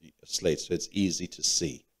slate so it's easy to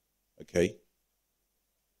see. Okay.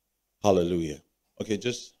 Hallelujah. Okay.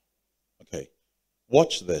 Okay.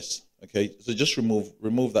 Watch this. Okay. So just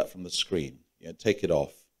remove that from the screen. Yeah. Take it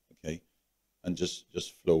off. Okay. And just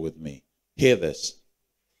flow with me. Hear this.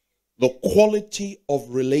 The quality of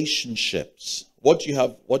relationships. What do you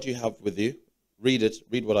have with you? Read it.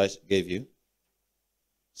 Read what I gave you.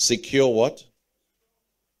 Secure what?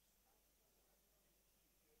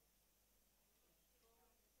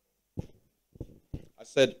 I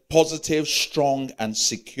said positive, strong, and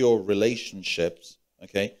secure relationships.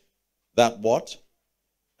 Okay. That what?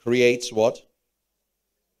 Creates what?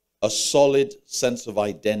 A solid sense of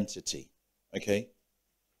identity. Okay.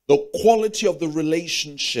 The quality of the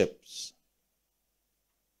relationships,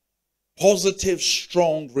 positive,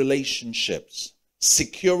 strong relationships,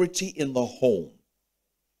 security in the home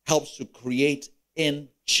helps to create in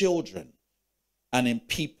children and in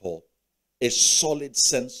people a solid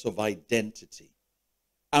sense of identity.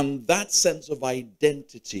 And that sense of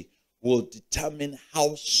identity will determine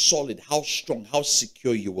how solid, how strong, how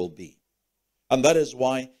secure you will be. And that is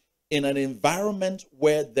why in an environment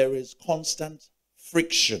where there is constant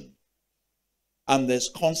friction and there's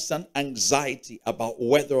constant anxiety about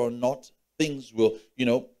whether or not things will,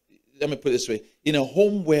 let me put it this way. In a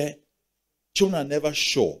home where children are never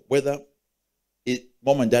sure whether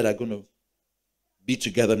mom and dad are going to be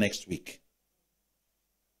together next week,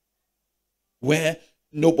 where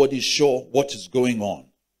nobody's sure what is going on,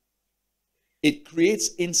 it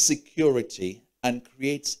creates insecurity and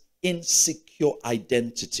creates insecure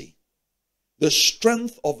identity. The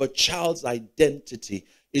strength of a child's identity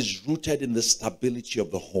is rooted in the stability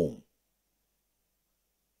of the home.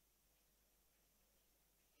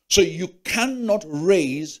 So you cannot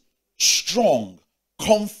raise strong,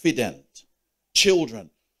 confident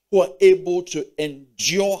children who are able to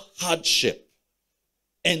endure hardship,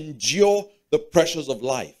 endure the pressures of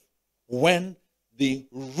life, when the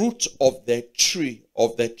root of their tree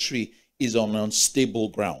is on unstable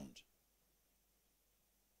ground.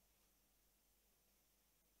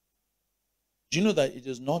 Do you know that it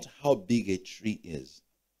is not how big a tree is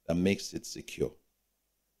that makes it secure?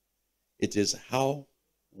 It is how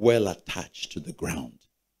well attached to the ground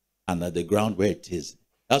and at the ground where it is.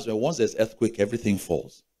 That's why once there's earthquake, everything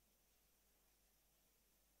falls.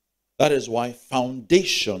 That is why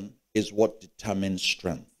foundation is what determines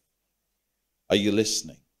strength. Are you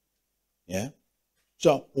listening? Yeah?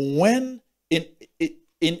 So when in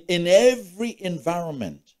every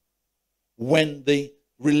environment when the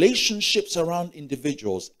relationships around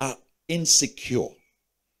individuals are insecure,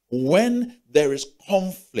 when there is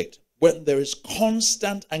conflict, when there is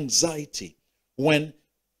constant anxiety, when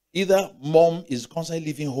either mom is constantly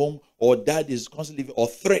leaving home or dad is constantly leaving or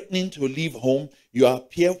threatening to leave home, you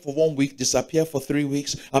appear for 1 week, disappear for 3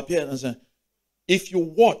 weeks, appear. If you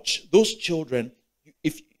watch those children,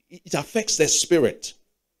 if it affects their spirit,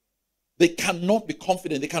 they cannot be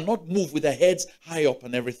confident, they cannot move with their heads high up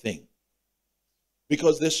and everything.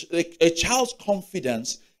 Because a child's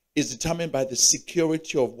confidence is determined by the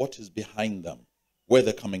security of what is behind them, where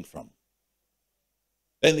they're coming from.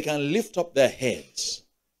 Then they can lift up their heads.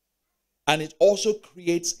 And it also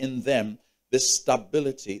creates in them this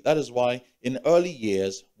stability. That is why in early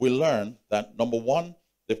years, we learn that, number one,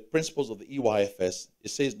 the principles of the EYFS, it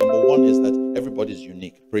says number one is that everybody is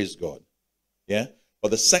unique. Praise God. Yeah?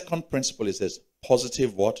 But the second principle is this,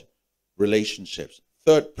 positive what? Relationships.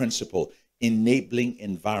 Third principle, enabling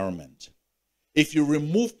environment. If you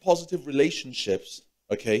remove positive relationships,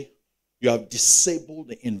 okay, you have disabled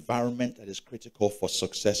the environment that is critical for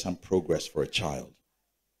success and progress for a child.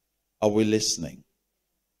 Are we listening?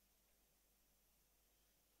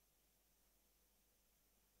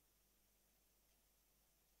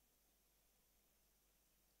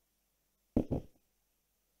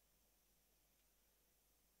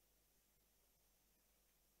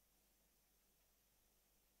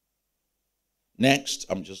 Next,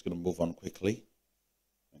 I'm just going to move on quickly.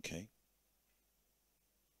 Okay.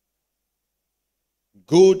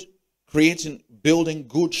 Building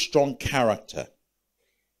good, strong character.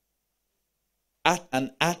 An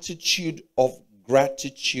attitude of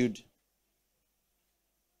gratitude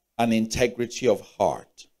and integrity of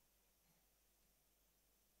heart.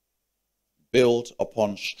 Built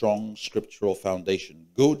upon strong scriptural foundation.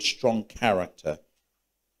 Good, strong character.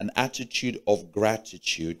 An attitude of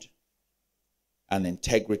gratitude and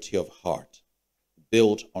integrity of heart,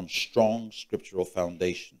 built on strong scriptural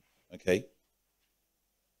foundation. Okay?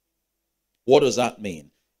 What does that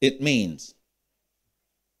mean? It means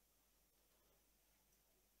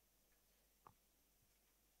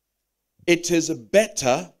it is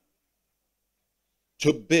better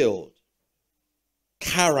to build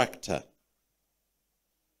character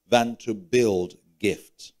than to build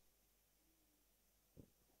gift.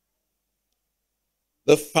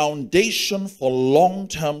 The foundation for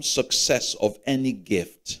long-term success of any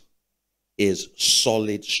gift is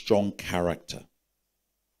solid, strong character.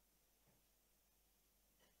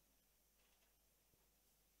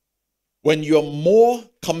 When you're more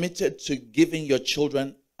committed to giving your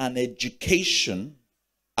children an education,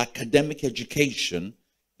 academic education,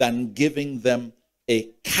 than giving them a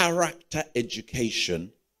character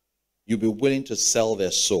education, you'll be willing to sell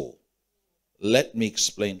their soul. Let me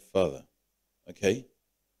explain further. Okay?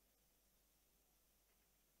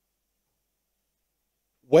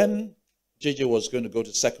 When JJ was going to go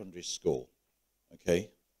to secondary school, okay,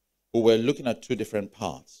 we were looking at two different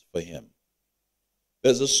paths for him.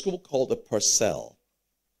 There's a school called the Purcell,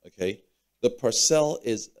 okay? The Purcell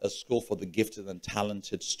is a school for the gifted and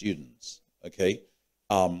talented students, okay?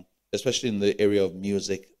 Especially in the area of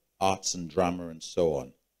music, arts and drama and so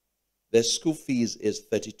on. Their school fees is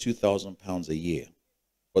 £32,000 a year,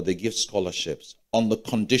 but they give scholarships on the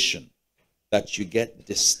condition that you get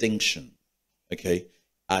distinction, okay,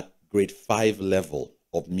 at grade 5 level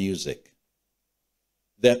of music.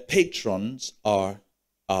 Their patrons are,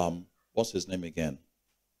 what's his name again?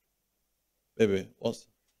 Baby, what's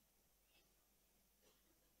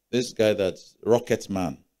this guy that's Rocket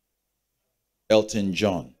Man? Elton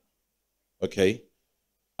John, okay?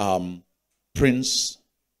 Prince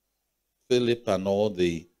Philip and all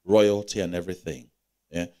the royalty and everything.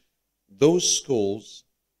 Yeah, those schools,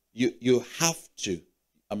 you have to.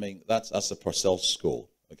 I mean, that's a Purcell school,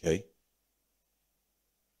 okay?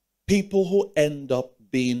 People who end up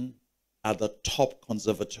being at the top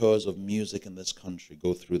conservators of music in this country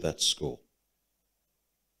go through that school,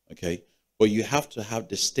 okay? But you have to have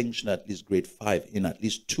distinction at least grade 5 in at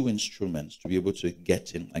least 2 instruments to be able to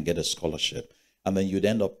get in and get a scholarship. And then you'd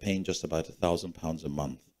end up paying just about £1,000 a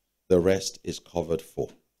month. The rest is covered for.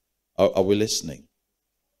 Are we listening?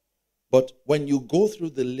 But when you go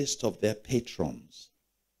through the list of their patrons,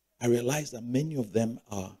 I realize that many of them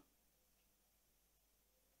are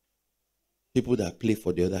people that play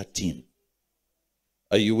for the other team.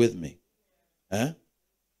 Are you with me? Eh?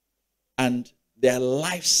 And their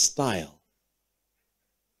lifestyle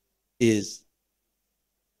is,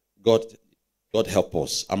 God help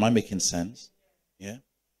us. Am I making sense? Yeah.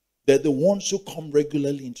 They're the ones who come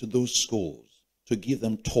regularly into those schools to give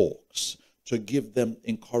them talks, to give them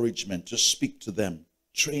encouragement, to speak to them.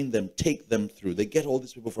 train them, take them through. They get all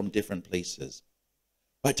these people from different places.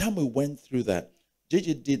 By the time we went through that,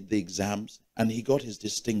 JJ did the exams and he got his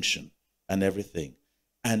distinction and everything.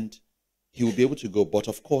 And he will be able to go. But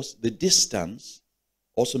of course, the distance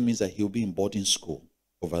also means that he'll be in boarding school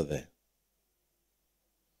over there.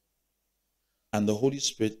 And the Holy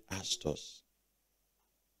Spirit asked us,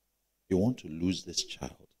 you want to lose this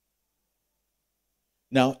child?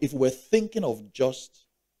 Now, if we're thinking of just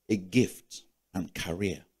a gift and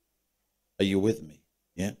career, are you with me?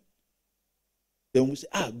 Yeah? Then we say,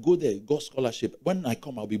 go there, go scholarship. When I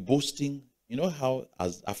come, I'll be boasting. You know how,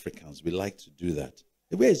 as Africans, we like to do that.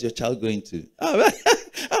 Where is your child going to?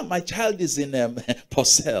 My child is in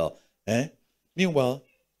Purcell. Meanwhile,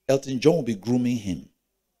 Elton John will be grooming him.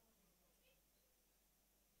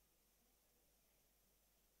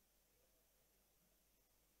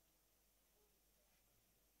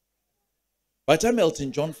 By the time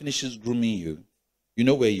Elton John finishes grooming you, you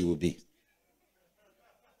know where you will be.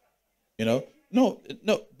 You know? No,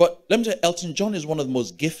 but let me tell you, Elton John is one of the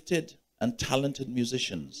most gifted and talented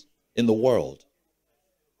musicians in the world.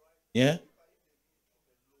 Yeah?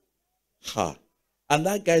 And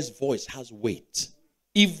that guy's voice has weight,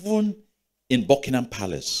 even in Buckingham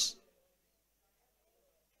Palace.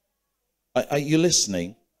 Are you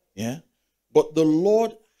listening? Yeah? But the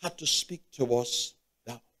Lord had to speak to us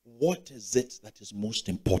that what is it that is most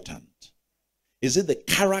important? Is it the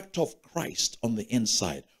character of Christ on the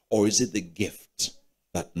inside, or is it the gift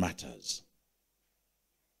that matters?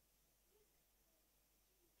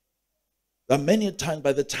 That many times,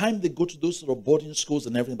 by the time they go to those sort of boarding schools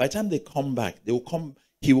and everything, by the time they come back, he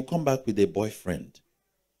will come back with a boyfriend.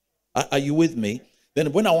 Are you with me?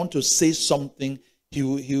 Then when I want to say something, he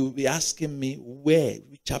will be asking me where,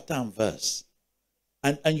 chapter and verse.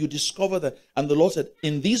 And you discover that, and the Lord said,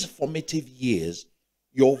 in these formative years,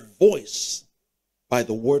 your voice by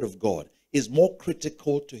the word of God is more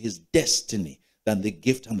critical to his destiny than the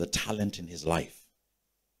gift and the talent in his life.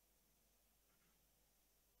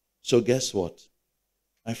 So guess what,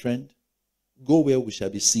 my friend? Go where we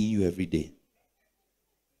shall be seeing you every day.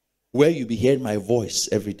 Where you'll be hearing my voice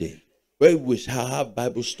every day. Where we shall have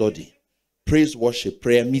Bible study, praise worship,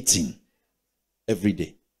 prayer meeting every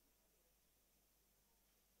day.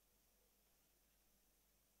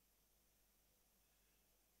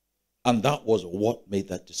 And that was what made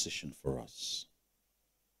that decision for us.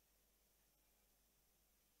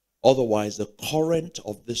 Otherwise, the current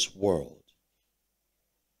of this world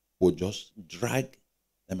will just drag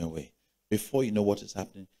them away. Before you know what is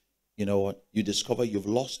happening, you know what? You discover you've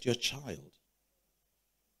lost your child.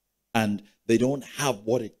 And they don't have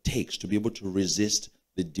what it takes to be able to resist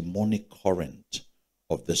the demonic current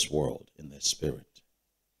of this world in their spirit.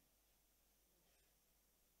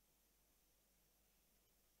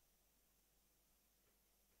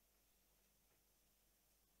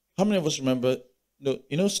 How many of us remember, you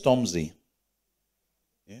know Stormzy?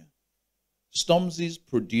 Yeah. Stormzy's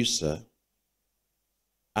producer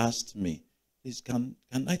asked me, please, can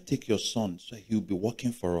I take your son so he'll be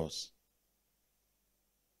working for us?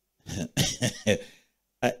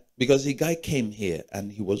 Because the guy came here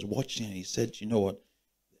and he was watching and he said, you know what?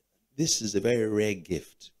 This is a very rare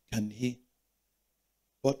gift. Can he?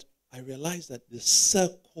 But I realized that the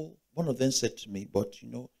circle, one of them said to me, but you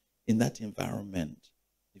know, in that environment,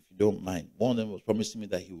 if you don't mind, one of them was promising me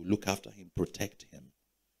that he will look after him, protect him.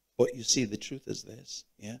 But you see, the truth is this,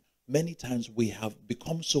 yeah? Many times we have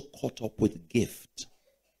become so caught up with gift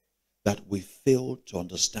that we fail to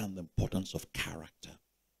understand the importance of character.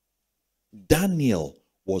 Daniel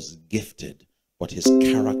was gifted, but his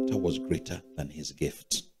character was greater than his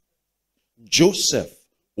gift. Joseph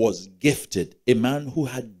was gifted, a man who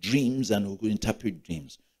had dreams and who could interpret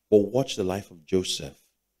dreams. But watch the life of Joseph.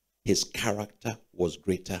 His character was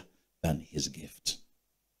greater than his gift.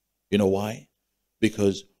 You know why?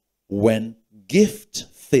 Because when gift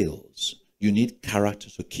fails, you need character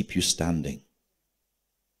to keep you standing.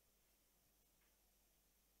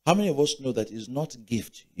 How many of us know that it's not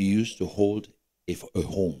gift you use to hold a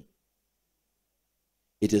home?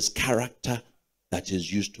 It is character that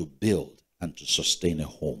is used to build and to sustain a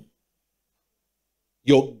home.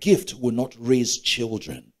 Your gift will not raise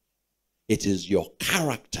children. It is your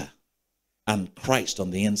character and Christ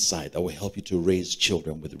on the inside that will help you to raise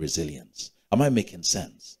children with resilience. Am I making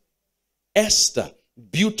sense? Esther,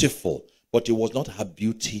 beautiful, but it was not her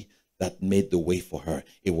beauty that made the way for her.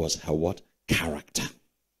 It was her what? Character.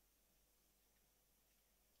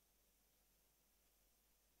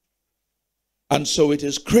 And so it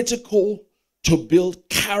is critical to build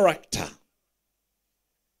character,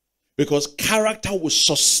 because character will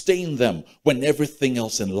sustain them when everything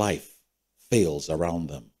else in life fails around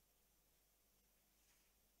them.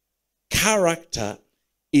 Character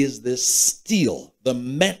is the steel, the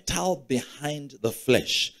metal behind the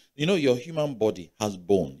flesh. You know, your human body has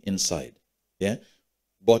bone inside, yeah?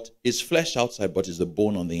 But it's flesh outside, but it's the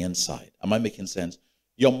bone on the inside. Am I making sense?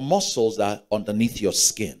 Your muscles are underneath your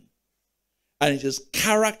skin. And it is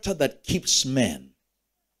character that keeps men.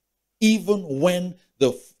 Even when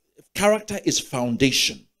the character is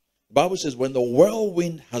foundation. The Bible says when the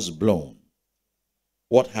whirlwind has blown,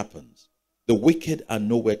 what happens? The wicked are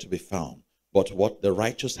nowhere to be found. But what? The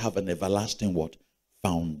righteous have an everlasting what?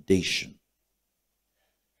 Foundation.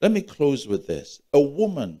 Let me close with this. A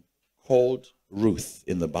woman called Ruth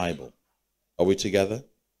in the Bible. Are we together?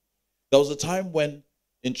 There was a time when,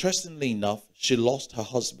 interestingly enough, she lost her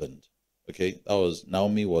husband. Okay,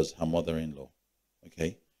 Naomi was her mother-in-law.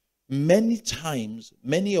 Okay. Many times,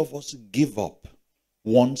 many of us give up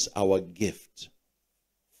once our gift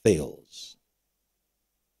fails.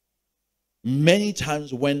 Many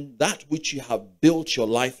times when that which you have built your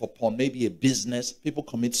life upon, maybe a business, people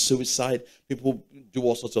commit suicide, people do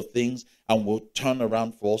all sorts of things and will turn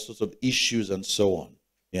around for all sorts of issues and so on.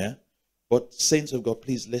 Yeah? But saints of God,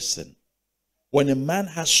 please listen. When a man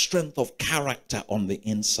has strength of character on the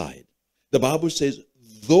inside, the Bible says,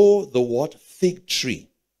 though the what? Fig tree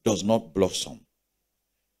does not blossom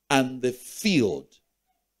and the field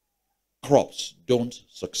crops don't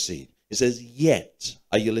succeed. It says, yet,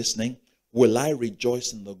 are you listening? Will I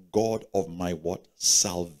rejoice in the God of my what?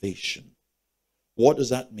 Salvation. What does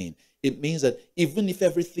that mean? It means that even if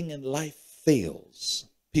everything in life fails,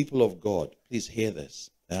 people of God, please hear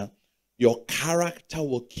this. Yeah? Your character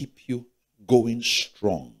will keep you going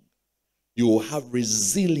strong. You will have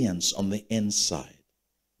resilience on the inside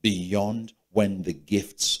beyond when the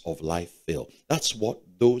gifts of life fail. That's what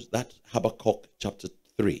that Habakkuk chapter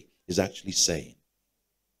 3 is actually saying.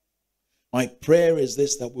 My prayer is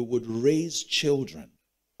this, that we would raise children.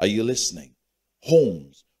 Are you listening?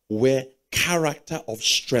 Homes where character of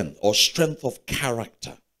strength or strength of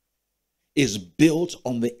character is built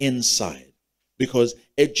on the inside. Because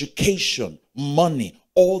education, money,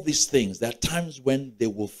 all these things, there are times when they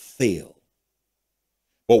will fail.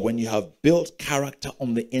 But when you have built character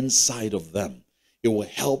on the inside of them, it will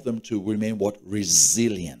help them to remain what?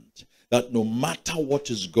 Resilient. That no matter what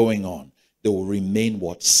is going on, they will remain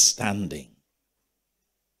what? Standing.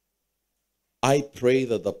 I pray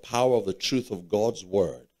that the power of the truth of God's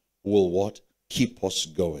word will what? Keep us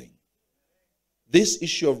going. This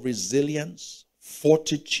issue of resilience,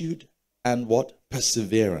 fortitude, and what?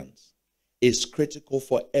 Perseverance is critical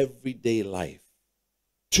for everyday life.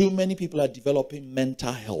 Too many people are developing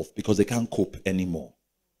mental health because they can't cope anymore.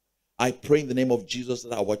 I pray in the name of Jesus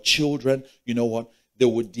that our children, you know what? They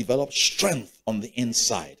would develop strength on the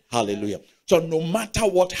inside. Hallelujah. So no matter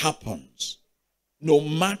what happens,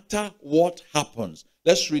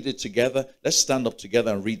 let's read it together. Let's stand up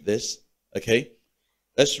together and read this. Okay?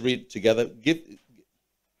 Let's read together.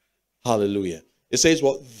 Hallelujah. It says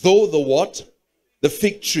what? Though the what? The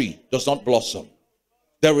fig tree does not blossom.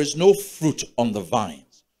 There is no fruit on the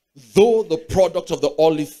vines. Though the product of the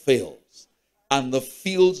olive fails and the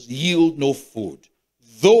fields yield no food.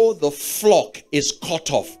 Though the flock is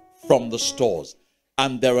cut off from the stores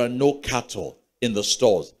and there are no cattle in the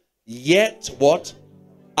stores. Yet what?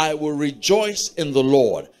 I will rejoice in the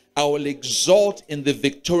Lord. I will exalt in the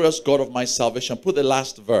victorious God of my salvation. Put the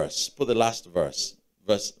last verse. Put the last verse.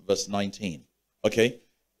 Verse 19. Okay.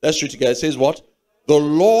 Let's read together. It says what? The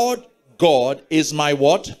Lord God is my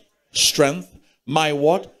what? Strength. My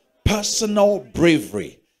what? Personal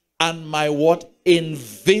bravery. And my what?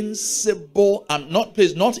 Invincible.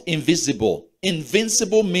 Not invisible.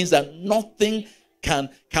 Invincible means that nothing can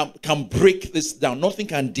break this down. Nothing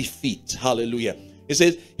can defeat. Hallelujah. It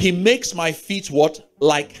says, he makes my feet what?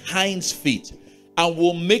 Like hinds feet. And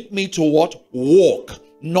will make me to what? Walk.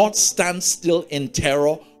 Not stand still in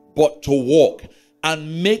terror, but to walk.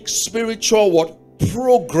 And make spiritual what?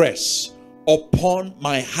 Progress upon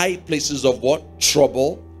my high places of what?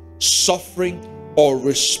 Trouble, suffering, or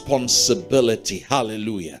responsibility.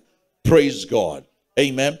 Hallelujah. Praise God.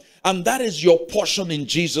 Amen. And that is your portion in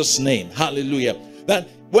Jesus' name. Hallelujah. That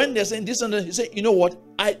when they're saying this and that, he said, you know what?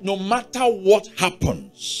 No matter what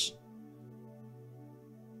happens,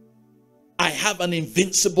 I have an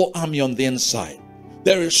invincible army on the inside.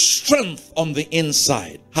 There is strength on the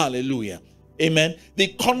inside. Hallelujah. Amen. The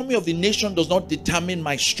economy of the nation does not determine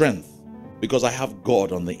my strength because I have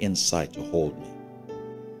God on the inside to hold me.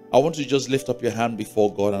 I want you to just lift up your hand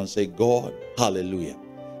before God and say, God, hallelujah.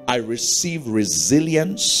 I receive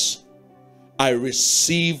resilience. I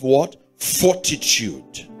receive what?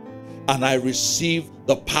 Fortitude. and I receive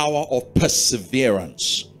the power of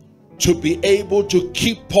perseverance to be able to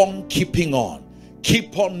keep on keeping on,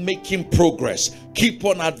 keep on making progress, keep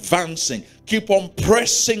on advancing, keep on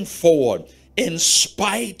pressing forward in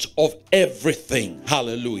spite of everything.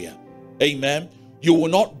 Hallelujah. Amen. You will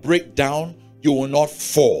not break down. You will not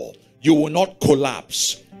fall. You will not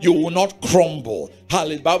collapse. You will not crumble.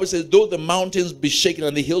 Hallelujah. The Bible says, though the mountains be shaken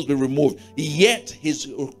and the hills be removed, yet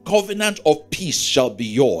his covenant of peace shall be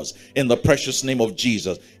yours in the precious name of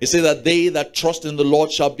Jesus. It says that they that trust in the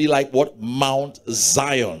Lord shall be like what? Mount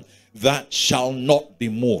Zion, that shall not be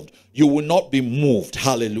moved. You will not be moved.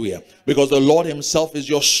 Hallelujah. Because the Lord himself is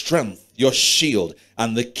your strength, your shield,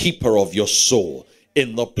 and the keeper of your soul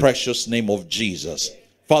in the precious name of Jesus.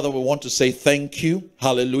 Father, we want to say thank you.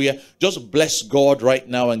 Hallelujah. Just bless God right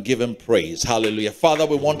now and give him praise. Hallelujah. Father,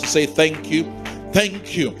 we want to say thank you.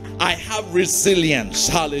 Thank you. I have resilience.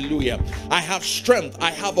 Hallelujah. I have strength.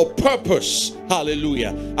 I have a purpose.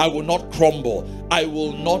 Hallelujah. I will not crumble. I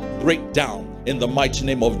will not break down in the mighty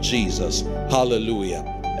name of Jesus. Hallelujah.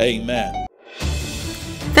 Amen.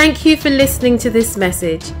 Thank you for listening to this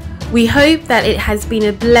message. We hope that it has been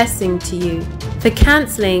a blessing to you. For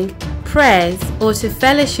counseling, prayers, or to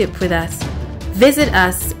fellowship with us, visit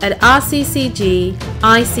us at RCCG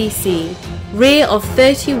ICC, rear of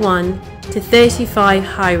 31 to 35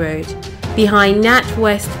 High Road, behind Nat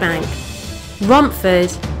West Bank,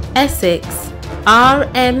 Romford, Essex,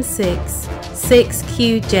 RM6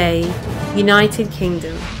 6QJ, United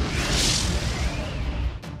Kingdom.